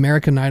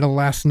American Idol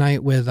last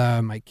night with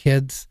my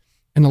kids.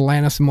 And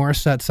Alanis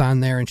Morissette's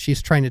on there, and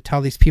she's trying to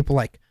tell these people,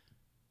 like,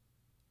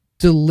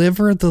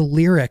 deliver the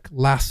lyric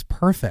less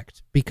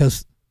perfect,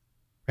 because,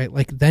 right,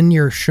 like, then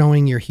you're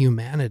showing your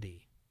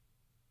humanity.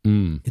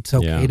 It's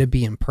okay to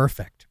be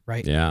imperfect,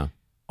 right? Yeah.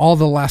 All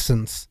the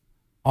lessons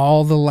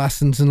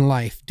in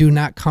life do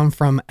not come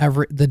from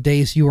the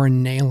days you are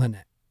nailing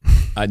it.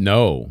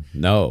 No,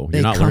 you're not learning shit.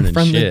 They come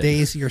from the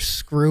days you're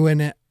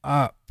screwing it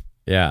up.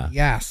 Yeah.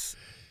 Yes.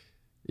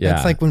 Yeah.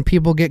 It's like when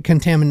people get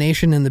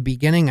contamination in the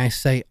beginning, I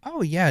say,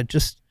 oh yeah,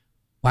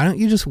 why don't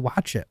you just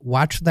watch it?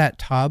 Watch that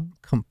tub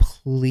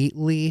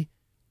completely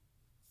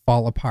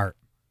fall apart,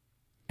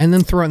 and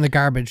then throw it in the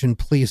garbage, and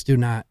please do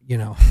not,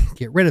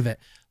 get rid of it.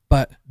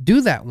 But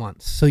do that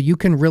once so you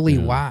can really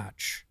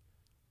watch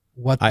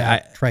what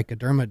that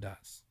trichoderma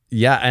does.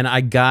 Yeah. And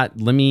I got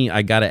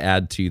to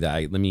add to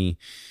that. Let me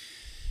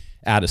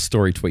add a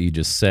story to what you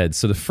just said.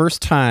 So the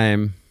first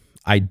time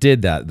I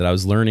did that I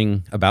was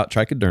learning about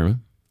trichoderma,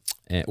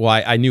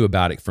 I knew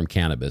about it from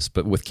cannabis,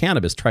 but with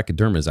cannabis,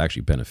 trichoderma is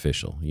actually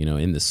beneficial.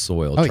 In the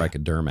soil,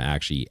 trichoderma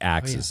actually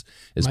acts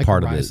as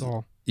part of it.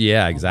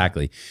 Yeah,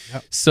 exactly.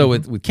 Yep. So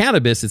with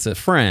cannabis, it's a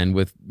friend.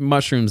 With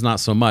mushrooms, not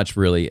so much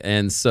really.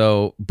 And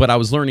so, but I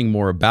was learning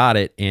more about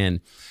it,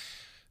 and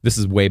this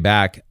is way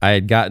back. I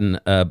had gotten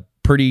a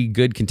pretty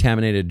good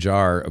contaminated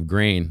jar of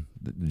grain,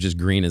 just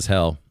green as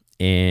hell,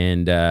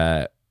 and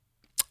I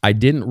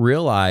didn't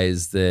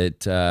realize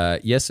that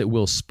yes, it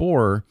will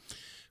spore,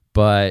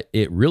 but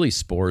it really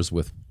spores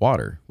with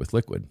water, with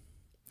liquid.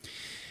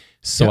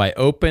 So I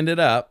opened it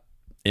up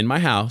in my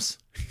house,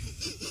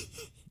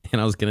 and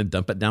I was going to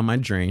dump it down my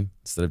drain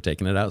instead of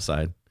taking it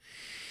outside.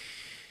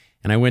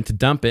 And I went to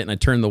dump it, and I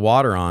turned the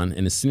water on,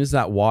 and as soon as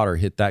that water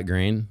hit that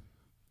grain,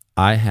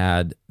 I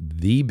had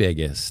the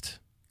biggest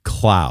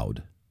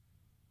cloud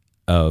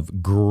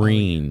of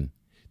green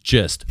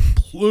just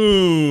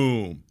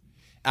plume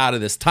out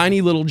of this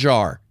tiny little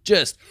jar.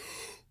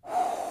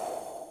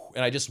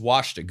 And I just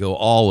watched it go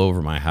all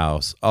over my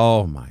house.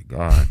 Oh my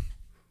God.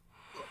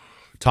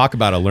 Talk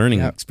about a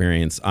learning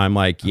experience. I'm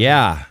like,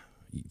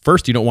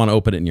 first, you don't want to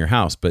open it in your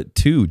house, but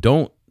two,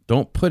 don't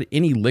put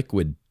any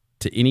liquid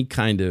to any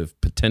kind of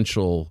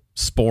potential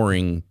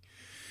sporing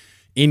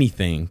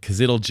anything, because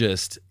it'll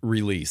just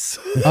release.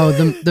 Oh,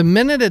 the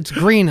minute it's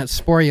green, it's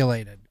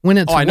sporulated. When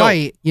it's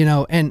white,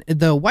 and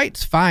the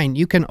white's fine.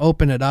 You can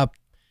open it up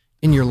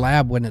in your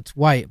lab when it's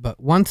white, but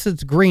once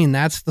it's green,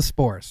 that's the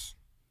spores.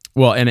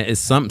 Well, and it's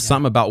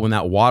something about when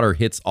that water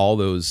hits all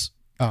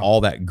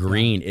that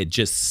green, it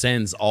just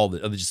sends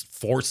it just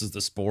forces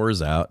the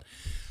spores out.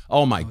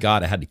 Oh my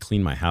God, I had to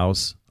clean my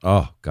house.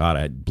 Oh God,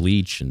 I had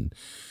bleach and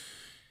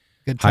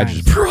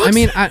hydrogen peroxide. I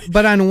mean,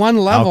 but on one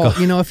level,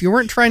 if you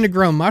weren't trying to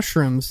grow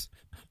mushrooms,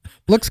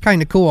 looks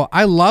kind of cool.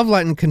 I love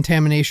letting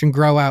contamination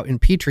grow out in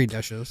Petri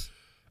dishes.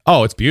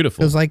 Oh, it's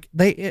beautiful. It's like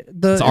it's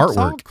artwork. It's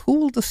all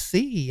cool to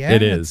see. Yeah,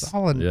 it is. It's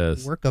all a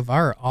work of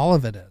art. All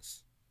of it is.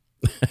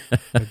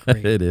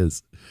 It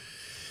is.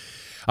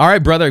 All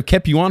right, brother. I've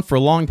kept you on for a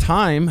long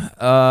time.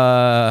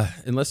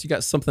 Unless you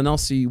got something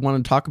else you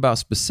want to talk about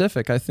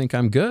specific, I think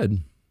I'm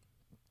good.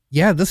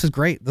 Yeah, this is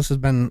great. This has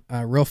been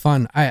real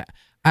fun.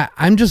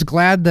 I'm just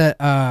glad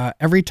that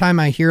every time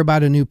I hear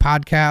about a new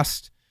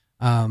podcast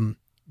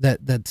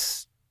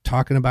that's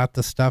talking about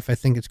this stuff, I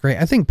think it's great.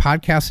 I think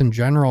podcasts in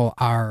general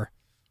are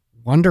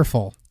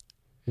wonderful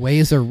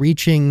ways of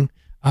reaching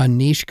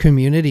niche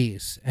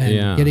communities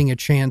and getting a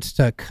chance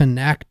to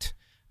connect.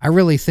 I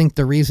really think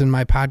the reason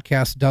my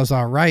podcast does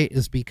all right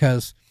is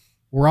because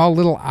we're all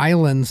little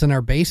islands in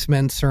our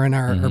basements or in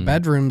our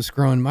bedrooms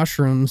growing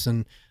mushrooms.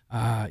 And,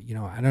 I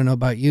don't know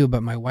about you,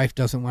 but my wife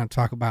doesn't want to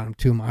talk about them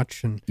too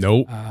much. And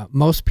nope.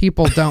 Most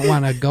people don't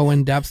want to go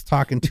in depth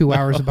talking 2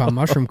 hours about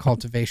mushroom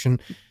cultivation.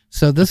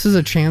 So this is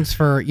a chance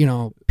for,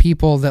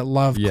 people that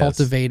love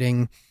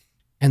cultivating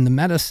and the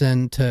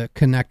medicine to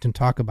connect and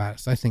talk about it.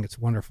 So I think it's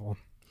wonderful.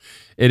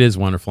 It is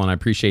wonderful, and I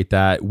appreciate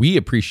that. We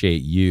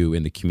appreciate you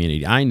in the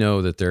community. I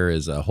know that there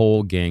is a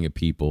whole gang of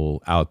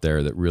people out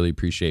there that really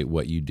appreciate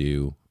what you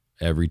do,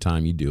 every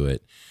time you do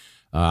it.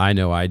 I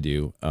know I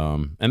do.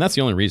 And that's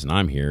the only reason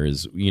I'm here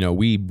is,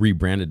 we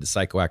rebranded to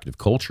Psychoactive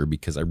Culture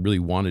because I really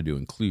wanted to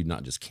include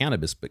not just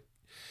cannabis, but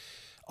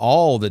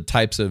all the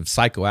types of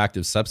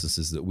psychoactive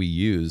substances that we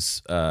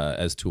use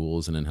as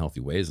tools and in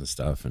healthy ways and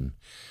stuff. And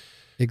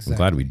exactly. I'm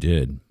glad we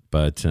did.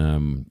 But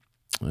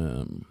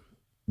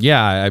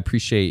yeah, I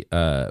appreciate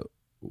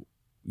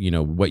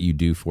what you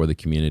do for the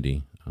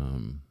community.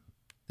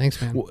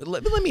 Thanks, man. Well,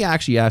 let me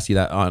actually ask you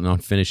that on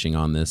finishing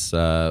on this.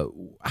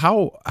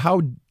 How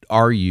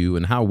are you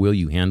and how will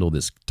you handle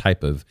this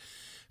type of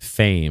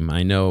fame?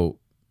 I know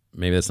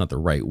maybe that's not the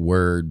right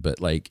word,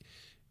 but like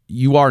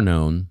you are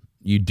known.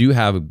 You do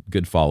have a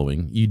good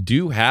following. You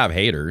do have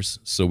haters,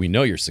 so we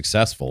know you're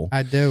successful.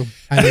 I do.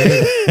 I made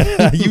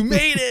it. You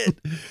made it.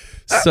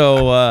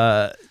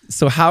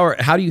 So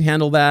how do you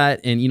handle that?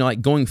 And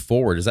like going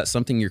forward, is that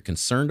something you're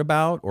concerned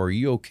about, or are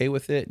you okay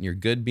with it and you're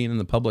good being in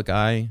the public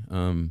eye?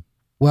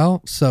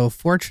 Well, so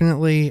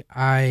fortunately,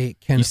 I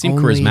can you seem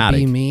only charismatic.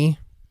 Be me.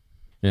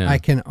 Yeah. I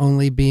can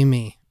only be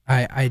me.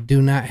 I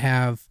do not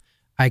have.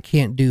 I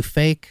can't do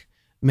fake.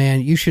 Man,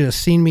 you should have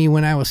seen me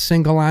when I was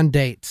single on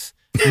dates.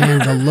 Man,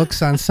 the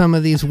looks on some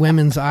of these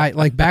women's eyes,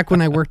 like back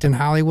when I worked in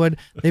Hollywood,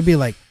 they'd be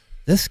like,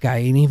 "This guy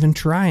ain't even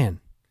trying.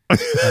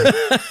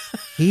 Like,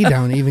 he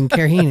don't even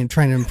care. He ain't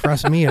trying to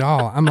impress me at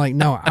all." I'm like,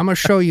 "No, I'm gonna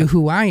show you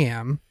who I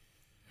am.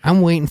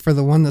 I'm waiting for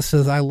the one that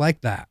says I like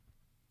that."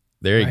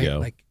 There you go.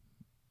 Like,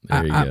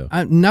 there you go.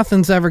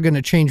 Nothing's ever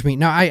gonna change me.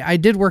 Now, I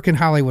did work in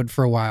Hollywood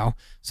for a while,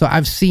 so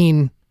I've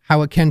seen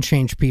how it can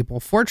change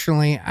people.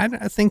 Fortunately,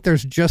 I think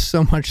there's just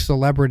so much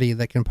celebrity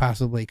that can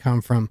possibly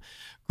come from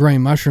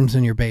growing mushrooms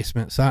in your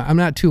basement. So I'm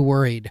not too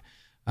worried.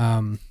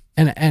 And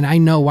I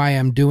know why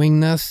I'm doing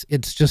this.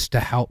 It's just to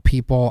help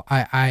people.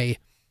 I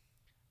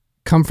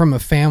come from a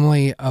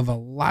family of a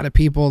lot of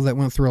people that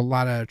went through a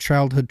lot of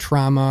childhood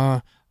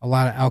trauma, a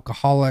lot of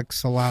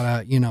alcoholics, a lot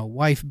of,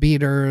 wife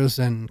beaters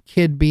and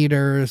kid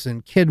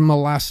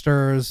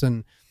molesters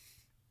and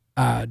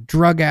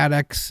drug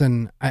addicts.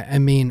 And I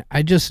mean,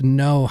 I just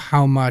know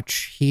how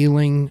much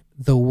healing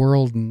the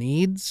world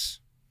needs.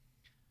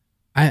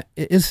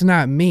 It's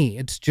not me.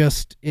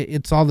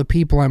 It's all the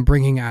people I'm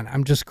bringing on.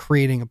 I'm just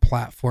creating a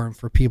platform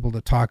for people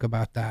to talk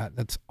about that.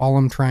 That's all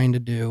I'm trying to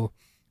do.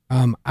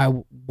 I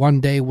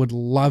one day would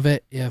love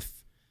it if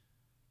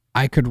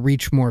I could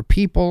reach more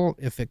people,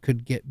 if it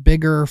could get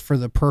bigger for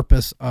the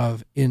purpose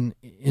of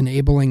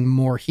enabling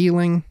more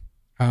healing.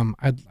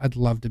 I'd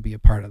love to be a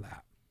part of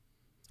that.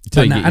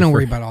 I don't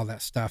worry about all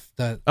that stuff.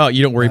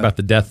 You don't worry about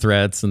the death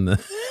threats and the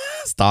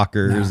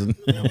stalkers. I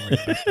don't worry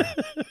about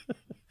that.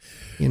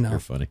 You're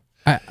funny.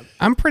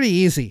 I'm pretty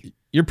easy.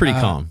 You're pretty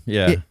calm.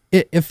 Yeah.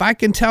 If I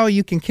can tell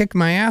you can kick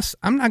my ass,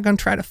 I'm not going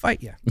to try to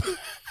fight you.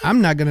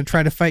 I'm not going to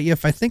try to fight you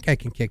if I think I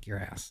can kick your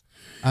ass.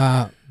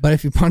 But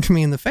if you punch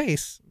me in the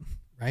face,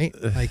 right?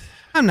 Like,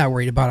 I'm not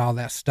worried about all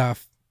that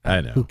stuff.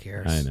 I know. Who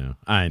cares?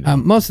 I know.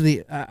 Most of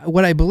the,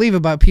 what I believe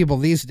about people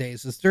these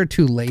days is they're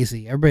too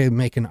lazy. Everybody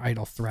making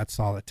idle threats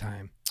all the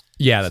time.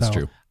 Yeah, that's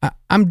true.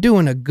 I'm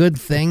doing a good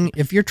thing.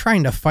 If you're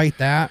trying to fight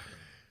that,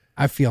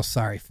 I feel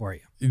sorry for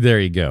you. There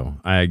you go.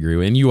 I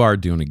agree. And you are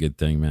doing a good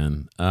thing,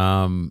 man.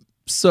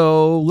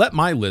 So let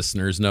my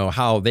listeners know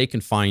how they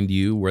can find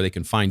you, where they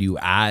can find you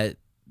at,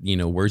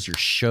 where's your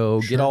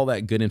show, Get all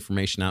that good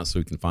information out so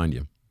we can find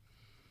you.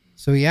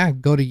 So yeah,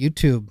 go to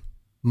YouTube,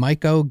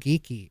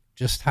 MycoGeeky,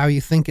 just how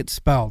you think it's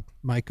spelled,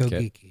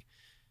 MycoGeeky.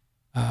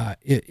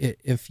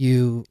 If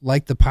you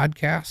like the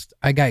podcast,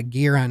 I got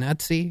gear on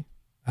Etsy.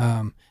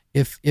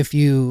 If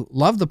you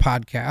love the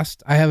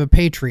podcast, I have a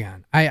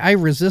Patreon. I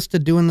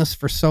resisted doing this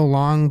for so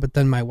long, but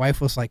then my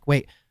wife was like,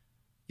 wait,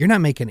 you're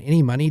not making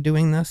any money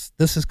doing this?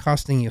 This is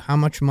costing you how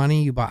much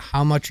money? You bought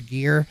how much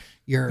gear?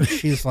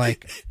 She's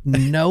like,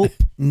 nope,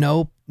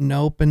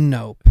 and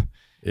nope.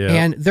 Yeah.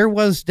 And there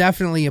was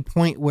definitely a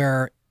point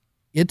where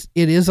it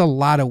is a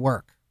lot of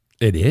work.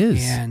 It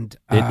is. And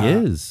it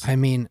is. I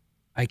mean,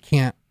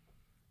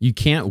 you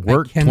can't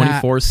work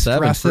 24/7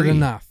 stress it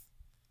enough.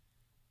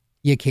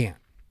 You can't.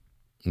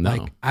 No.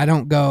 Like,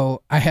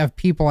 I have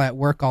people at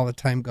work all the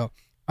time go,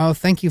 oh,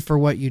 thank you for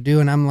what you do.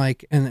 And I'm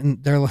like,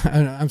 and they're like,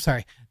 I'm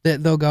sorry.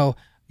 They'll go,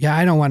 yeah,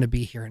 I don't want to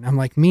be here. And I'm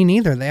like, me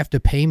neither. They have to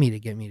pay me to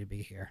get me to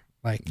be here.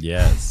 Like,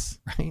 yes.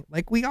 Right.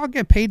 Like, we all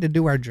get paid to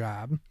do our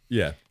job.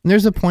 Yeah. And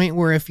there's a point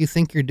where if you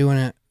think you're doing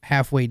it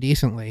halfway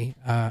decently,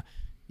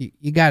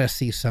 you got to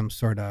see some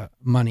sort of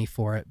money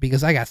for it,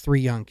 because I got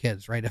 3 young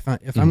kids, right? If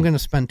I'm going to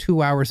spend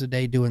 2 hours a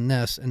day doing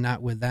this and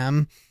not with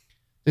them,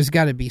 there's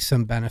got to be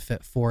some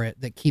benefit for it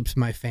that keeps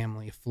my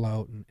family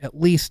afloat and at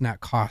least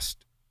not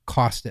cost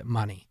it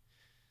money.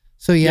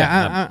 So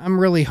I'm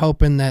really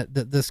hoping that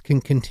this can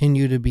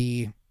continue to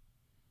be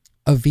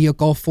a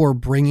vehicle for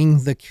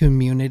bringing the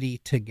community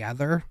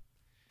together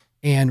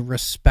and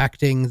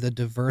respecting the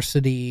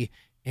diversity.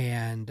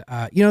 And,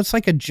 it's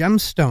like a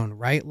gemstone,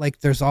 right? Like,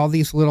 there's all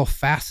these little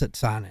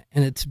facets on it.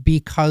 And it's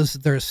because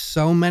there's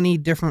so many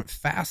different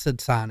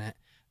facets on it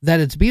that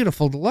it's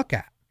beautiful to look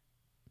at,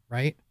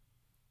 right?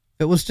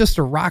 If it was just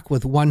a rock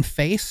with one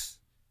face,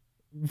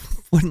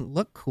 wouldn't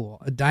look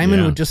cool. A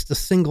diamond with just a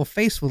single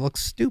face would look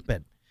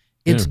stupid.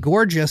 It's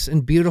gorgeous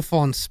and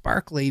beautiful and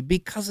sparkly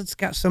because it's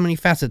got so many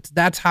facets.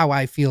 That's how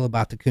I feel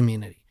about the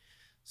community.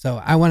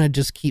 So I want to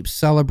just keep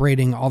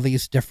celebrating all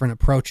these different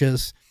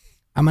approaches.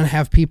 I'm going to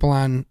have people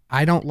on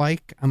I don't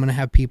like. I'm going to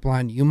have people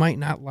on you might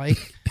not like.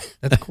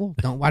 That's cool.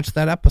 Don't watch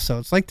that episode.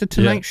 It's like the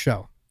Tonight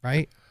Show,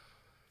 right?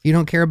 If you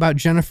don't care about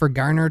Jennifer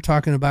Garner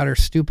talking about her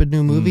stupid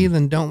new movie,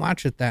 then don't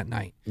watch it that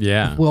night.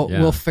 Yeah. If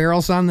Will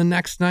Ferrell's on the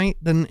next night,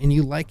 and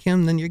you like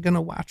him, then you're going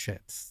to watch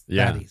it. It's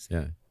that easy.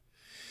 Yeah.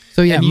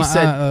 So yeah,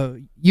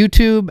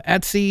 YouTube,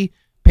 Etsy,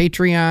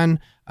 Patreon.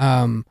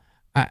 I'm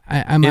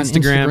on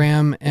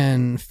Instagram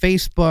and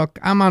Facebook.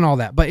 I'm on all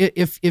that. But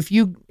if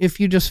you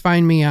just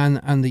find me on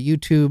the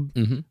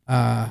YouTube,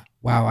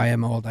 wow, I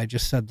am old. I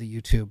just said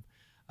the YouTube.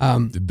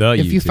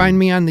 If you find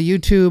me on the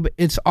YouTube,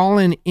 it's all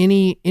in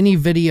any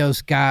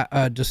videos got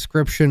a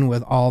description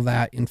with all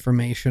that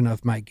information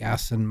of my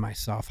guests and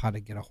myself, how to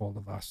get a hold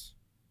of us.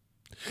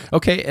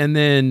 Okay, and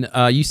then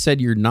you said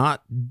you're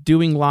not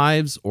doing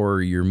lives,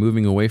 or you're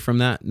moving away from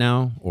that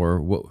now, or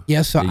what?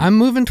 Yeah, so I'm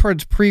moving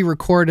towards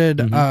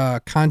pre-recorded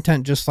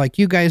content, just like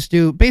you guys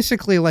do.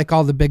 Basically, like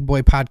all the big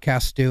boy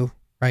podcasts do,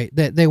 right?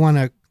 They want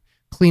to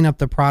clean up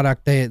the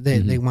product.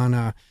 They want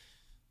to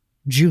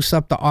juice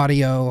up the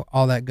audio,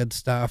 all that good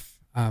stuff.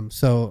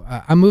 So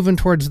I'm moving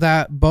towards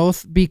that,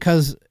 both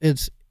because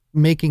it's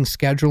making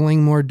scheduling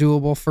more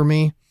doable for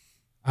me.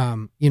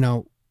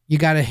 You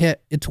got to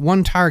hit, it's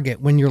one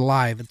target when you're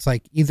live. It's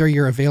like either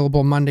you're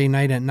available Monday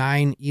night at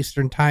 9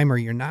 Eastern time or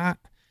you're not.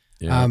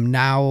 Yeah.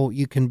 Now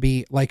you can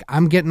be like,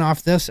 I'm getting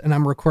off this and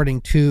I'm recording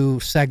 2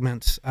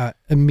 segments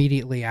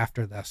immediately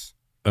after this.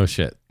 Oh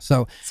shit.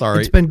 So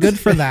sorry. It's been good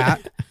for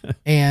that.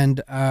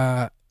 And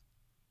yeah,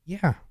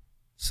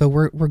 so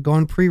we're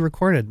going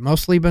pre-recorded,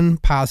 mostly been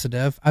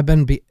positive. I've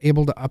been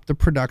able to up the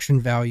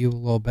production value a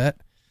little bit.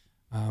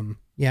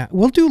 Yeah,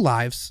 we'll do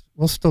lives.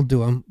 We'll still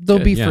do them. They'll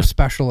be for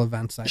special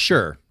events.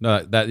 Sure.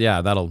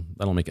 That'll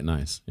make it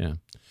nice. Yeah.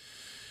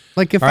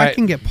 Like if I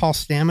can get Paul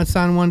Stamets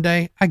on one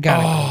day, I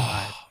gotta go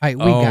live.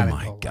 We gotta go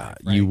live. God.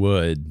 Right? You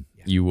would.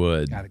 Yeah, you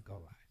would. Gotta go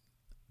live.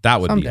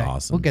 That would Someday, be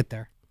awesome. We'll get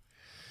there.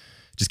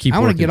 Just keep. I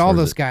want to get all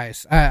those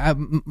guys.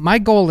 My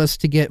goal is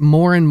to get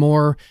more and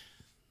more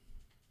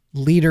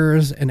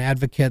leaders and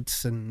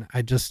advocates, and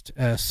I just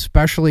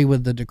especially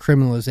with the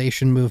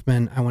decriminalization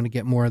movement, I want to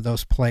get more of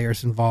those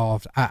players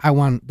involved. I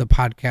want the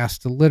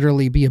podcast to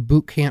literally be a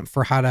boot camp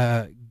for how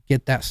to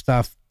get that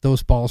stuff,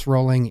 those balls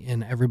rolling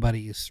in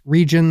everybody's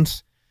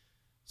regions.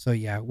 So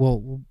yeah,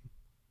 we'll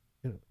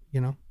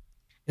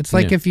it's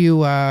like if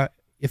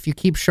you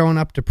keep showing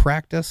up to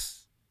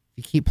practice,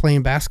 you keep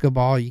playing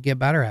basketball, you get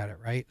better at it,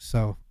 right?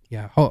 So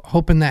yeah,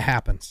 hoping that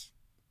happens.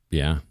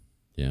 Yeah.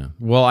 Yeah.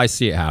 Well, I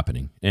see it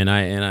happening. And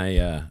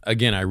I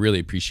again, I really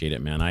appreciate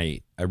it, man.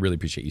 I really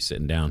appreciate you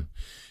sitting down.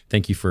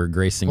 Thank you for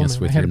gracing us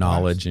with your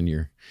knowledge and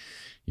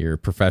your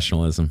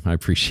professionalism. I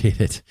appreciate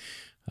it.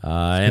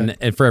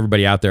 And for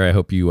everybody out there, I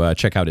hope you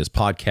check out his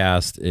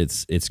podcast.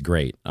 It's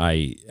great.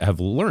 I have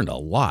learned a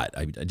lot.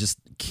 I just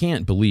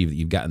can't believe that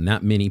you've gotten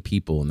that many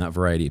people and that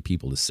variety of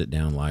people to sit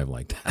down live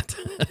like that.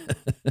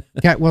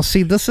 Yeah. Well,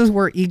 see, this is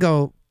where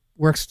ego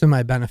works to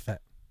my benefit.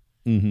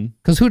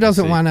 Because who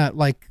doesn't want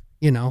to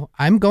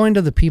I'm going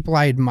to the people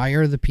I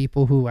admire, the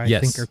people who I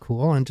think are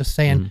cool, and just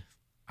saying,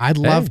 I'd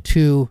love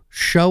to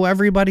show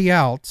everybody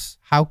else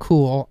how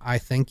cool I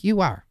think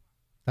you are.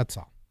 That's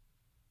all.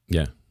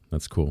 Yeah,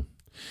 that's cool.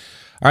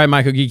 All right,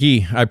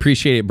 MycoGeeky, I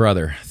appreciate it,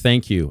 brother.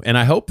 Thank you. And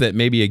I hope that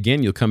maybe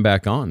again you'll come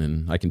back on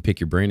and I can pick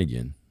your brain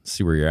again,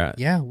 see where you're at.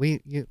 Yeah,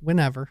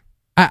 whenever.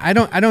 I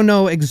don't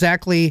know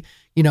exactly,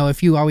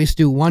 if you always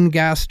do one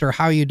guest or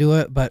how you do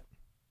it, but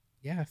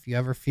yeah, if you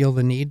ever feel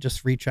the need,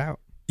 just reach out.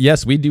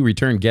 Yes, we do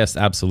return guests,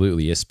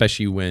 absolutely,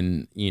 especially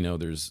when,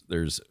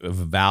 there's a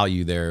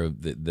value there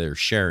that they're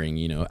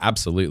sharing,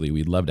 absolutely.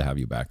 We'd love to have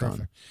you back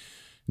on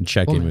and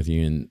check in with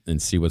you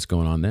and see what's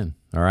going on then.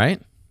 All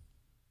right?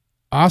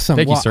 Awesome.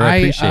 Thank you, sir. I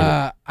appreciate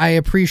it. I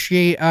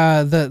appreciate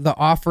the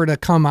offer to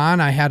come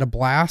on. I had a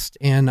blast,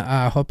 and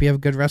hope you have a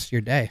good rest of your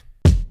day.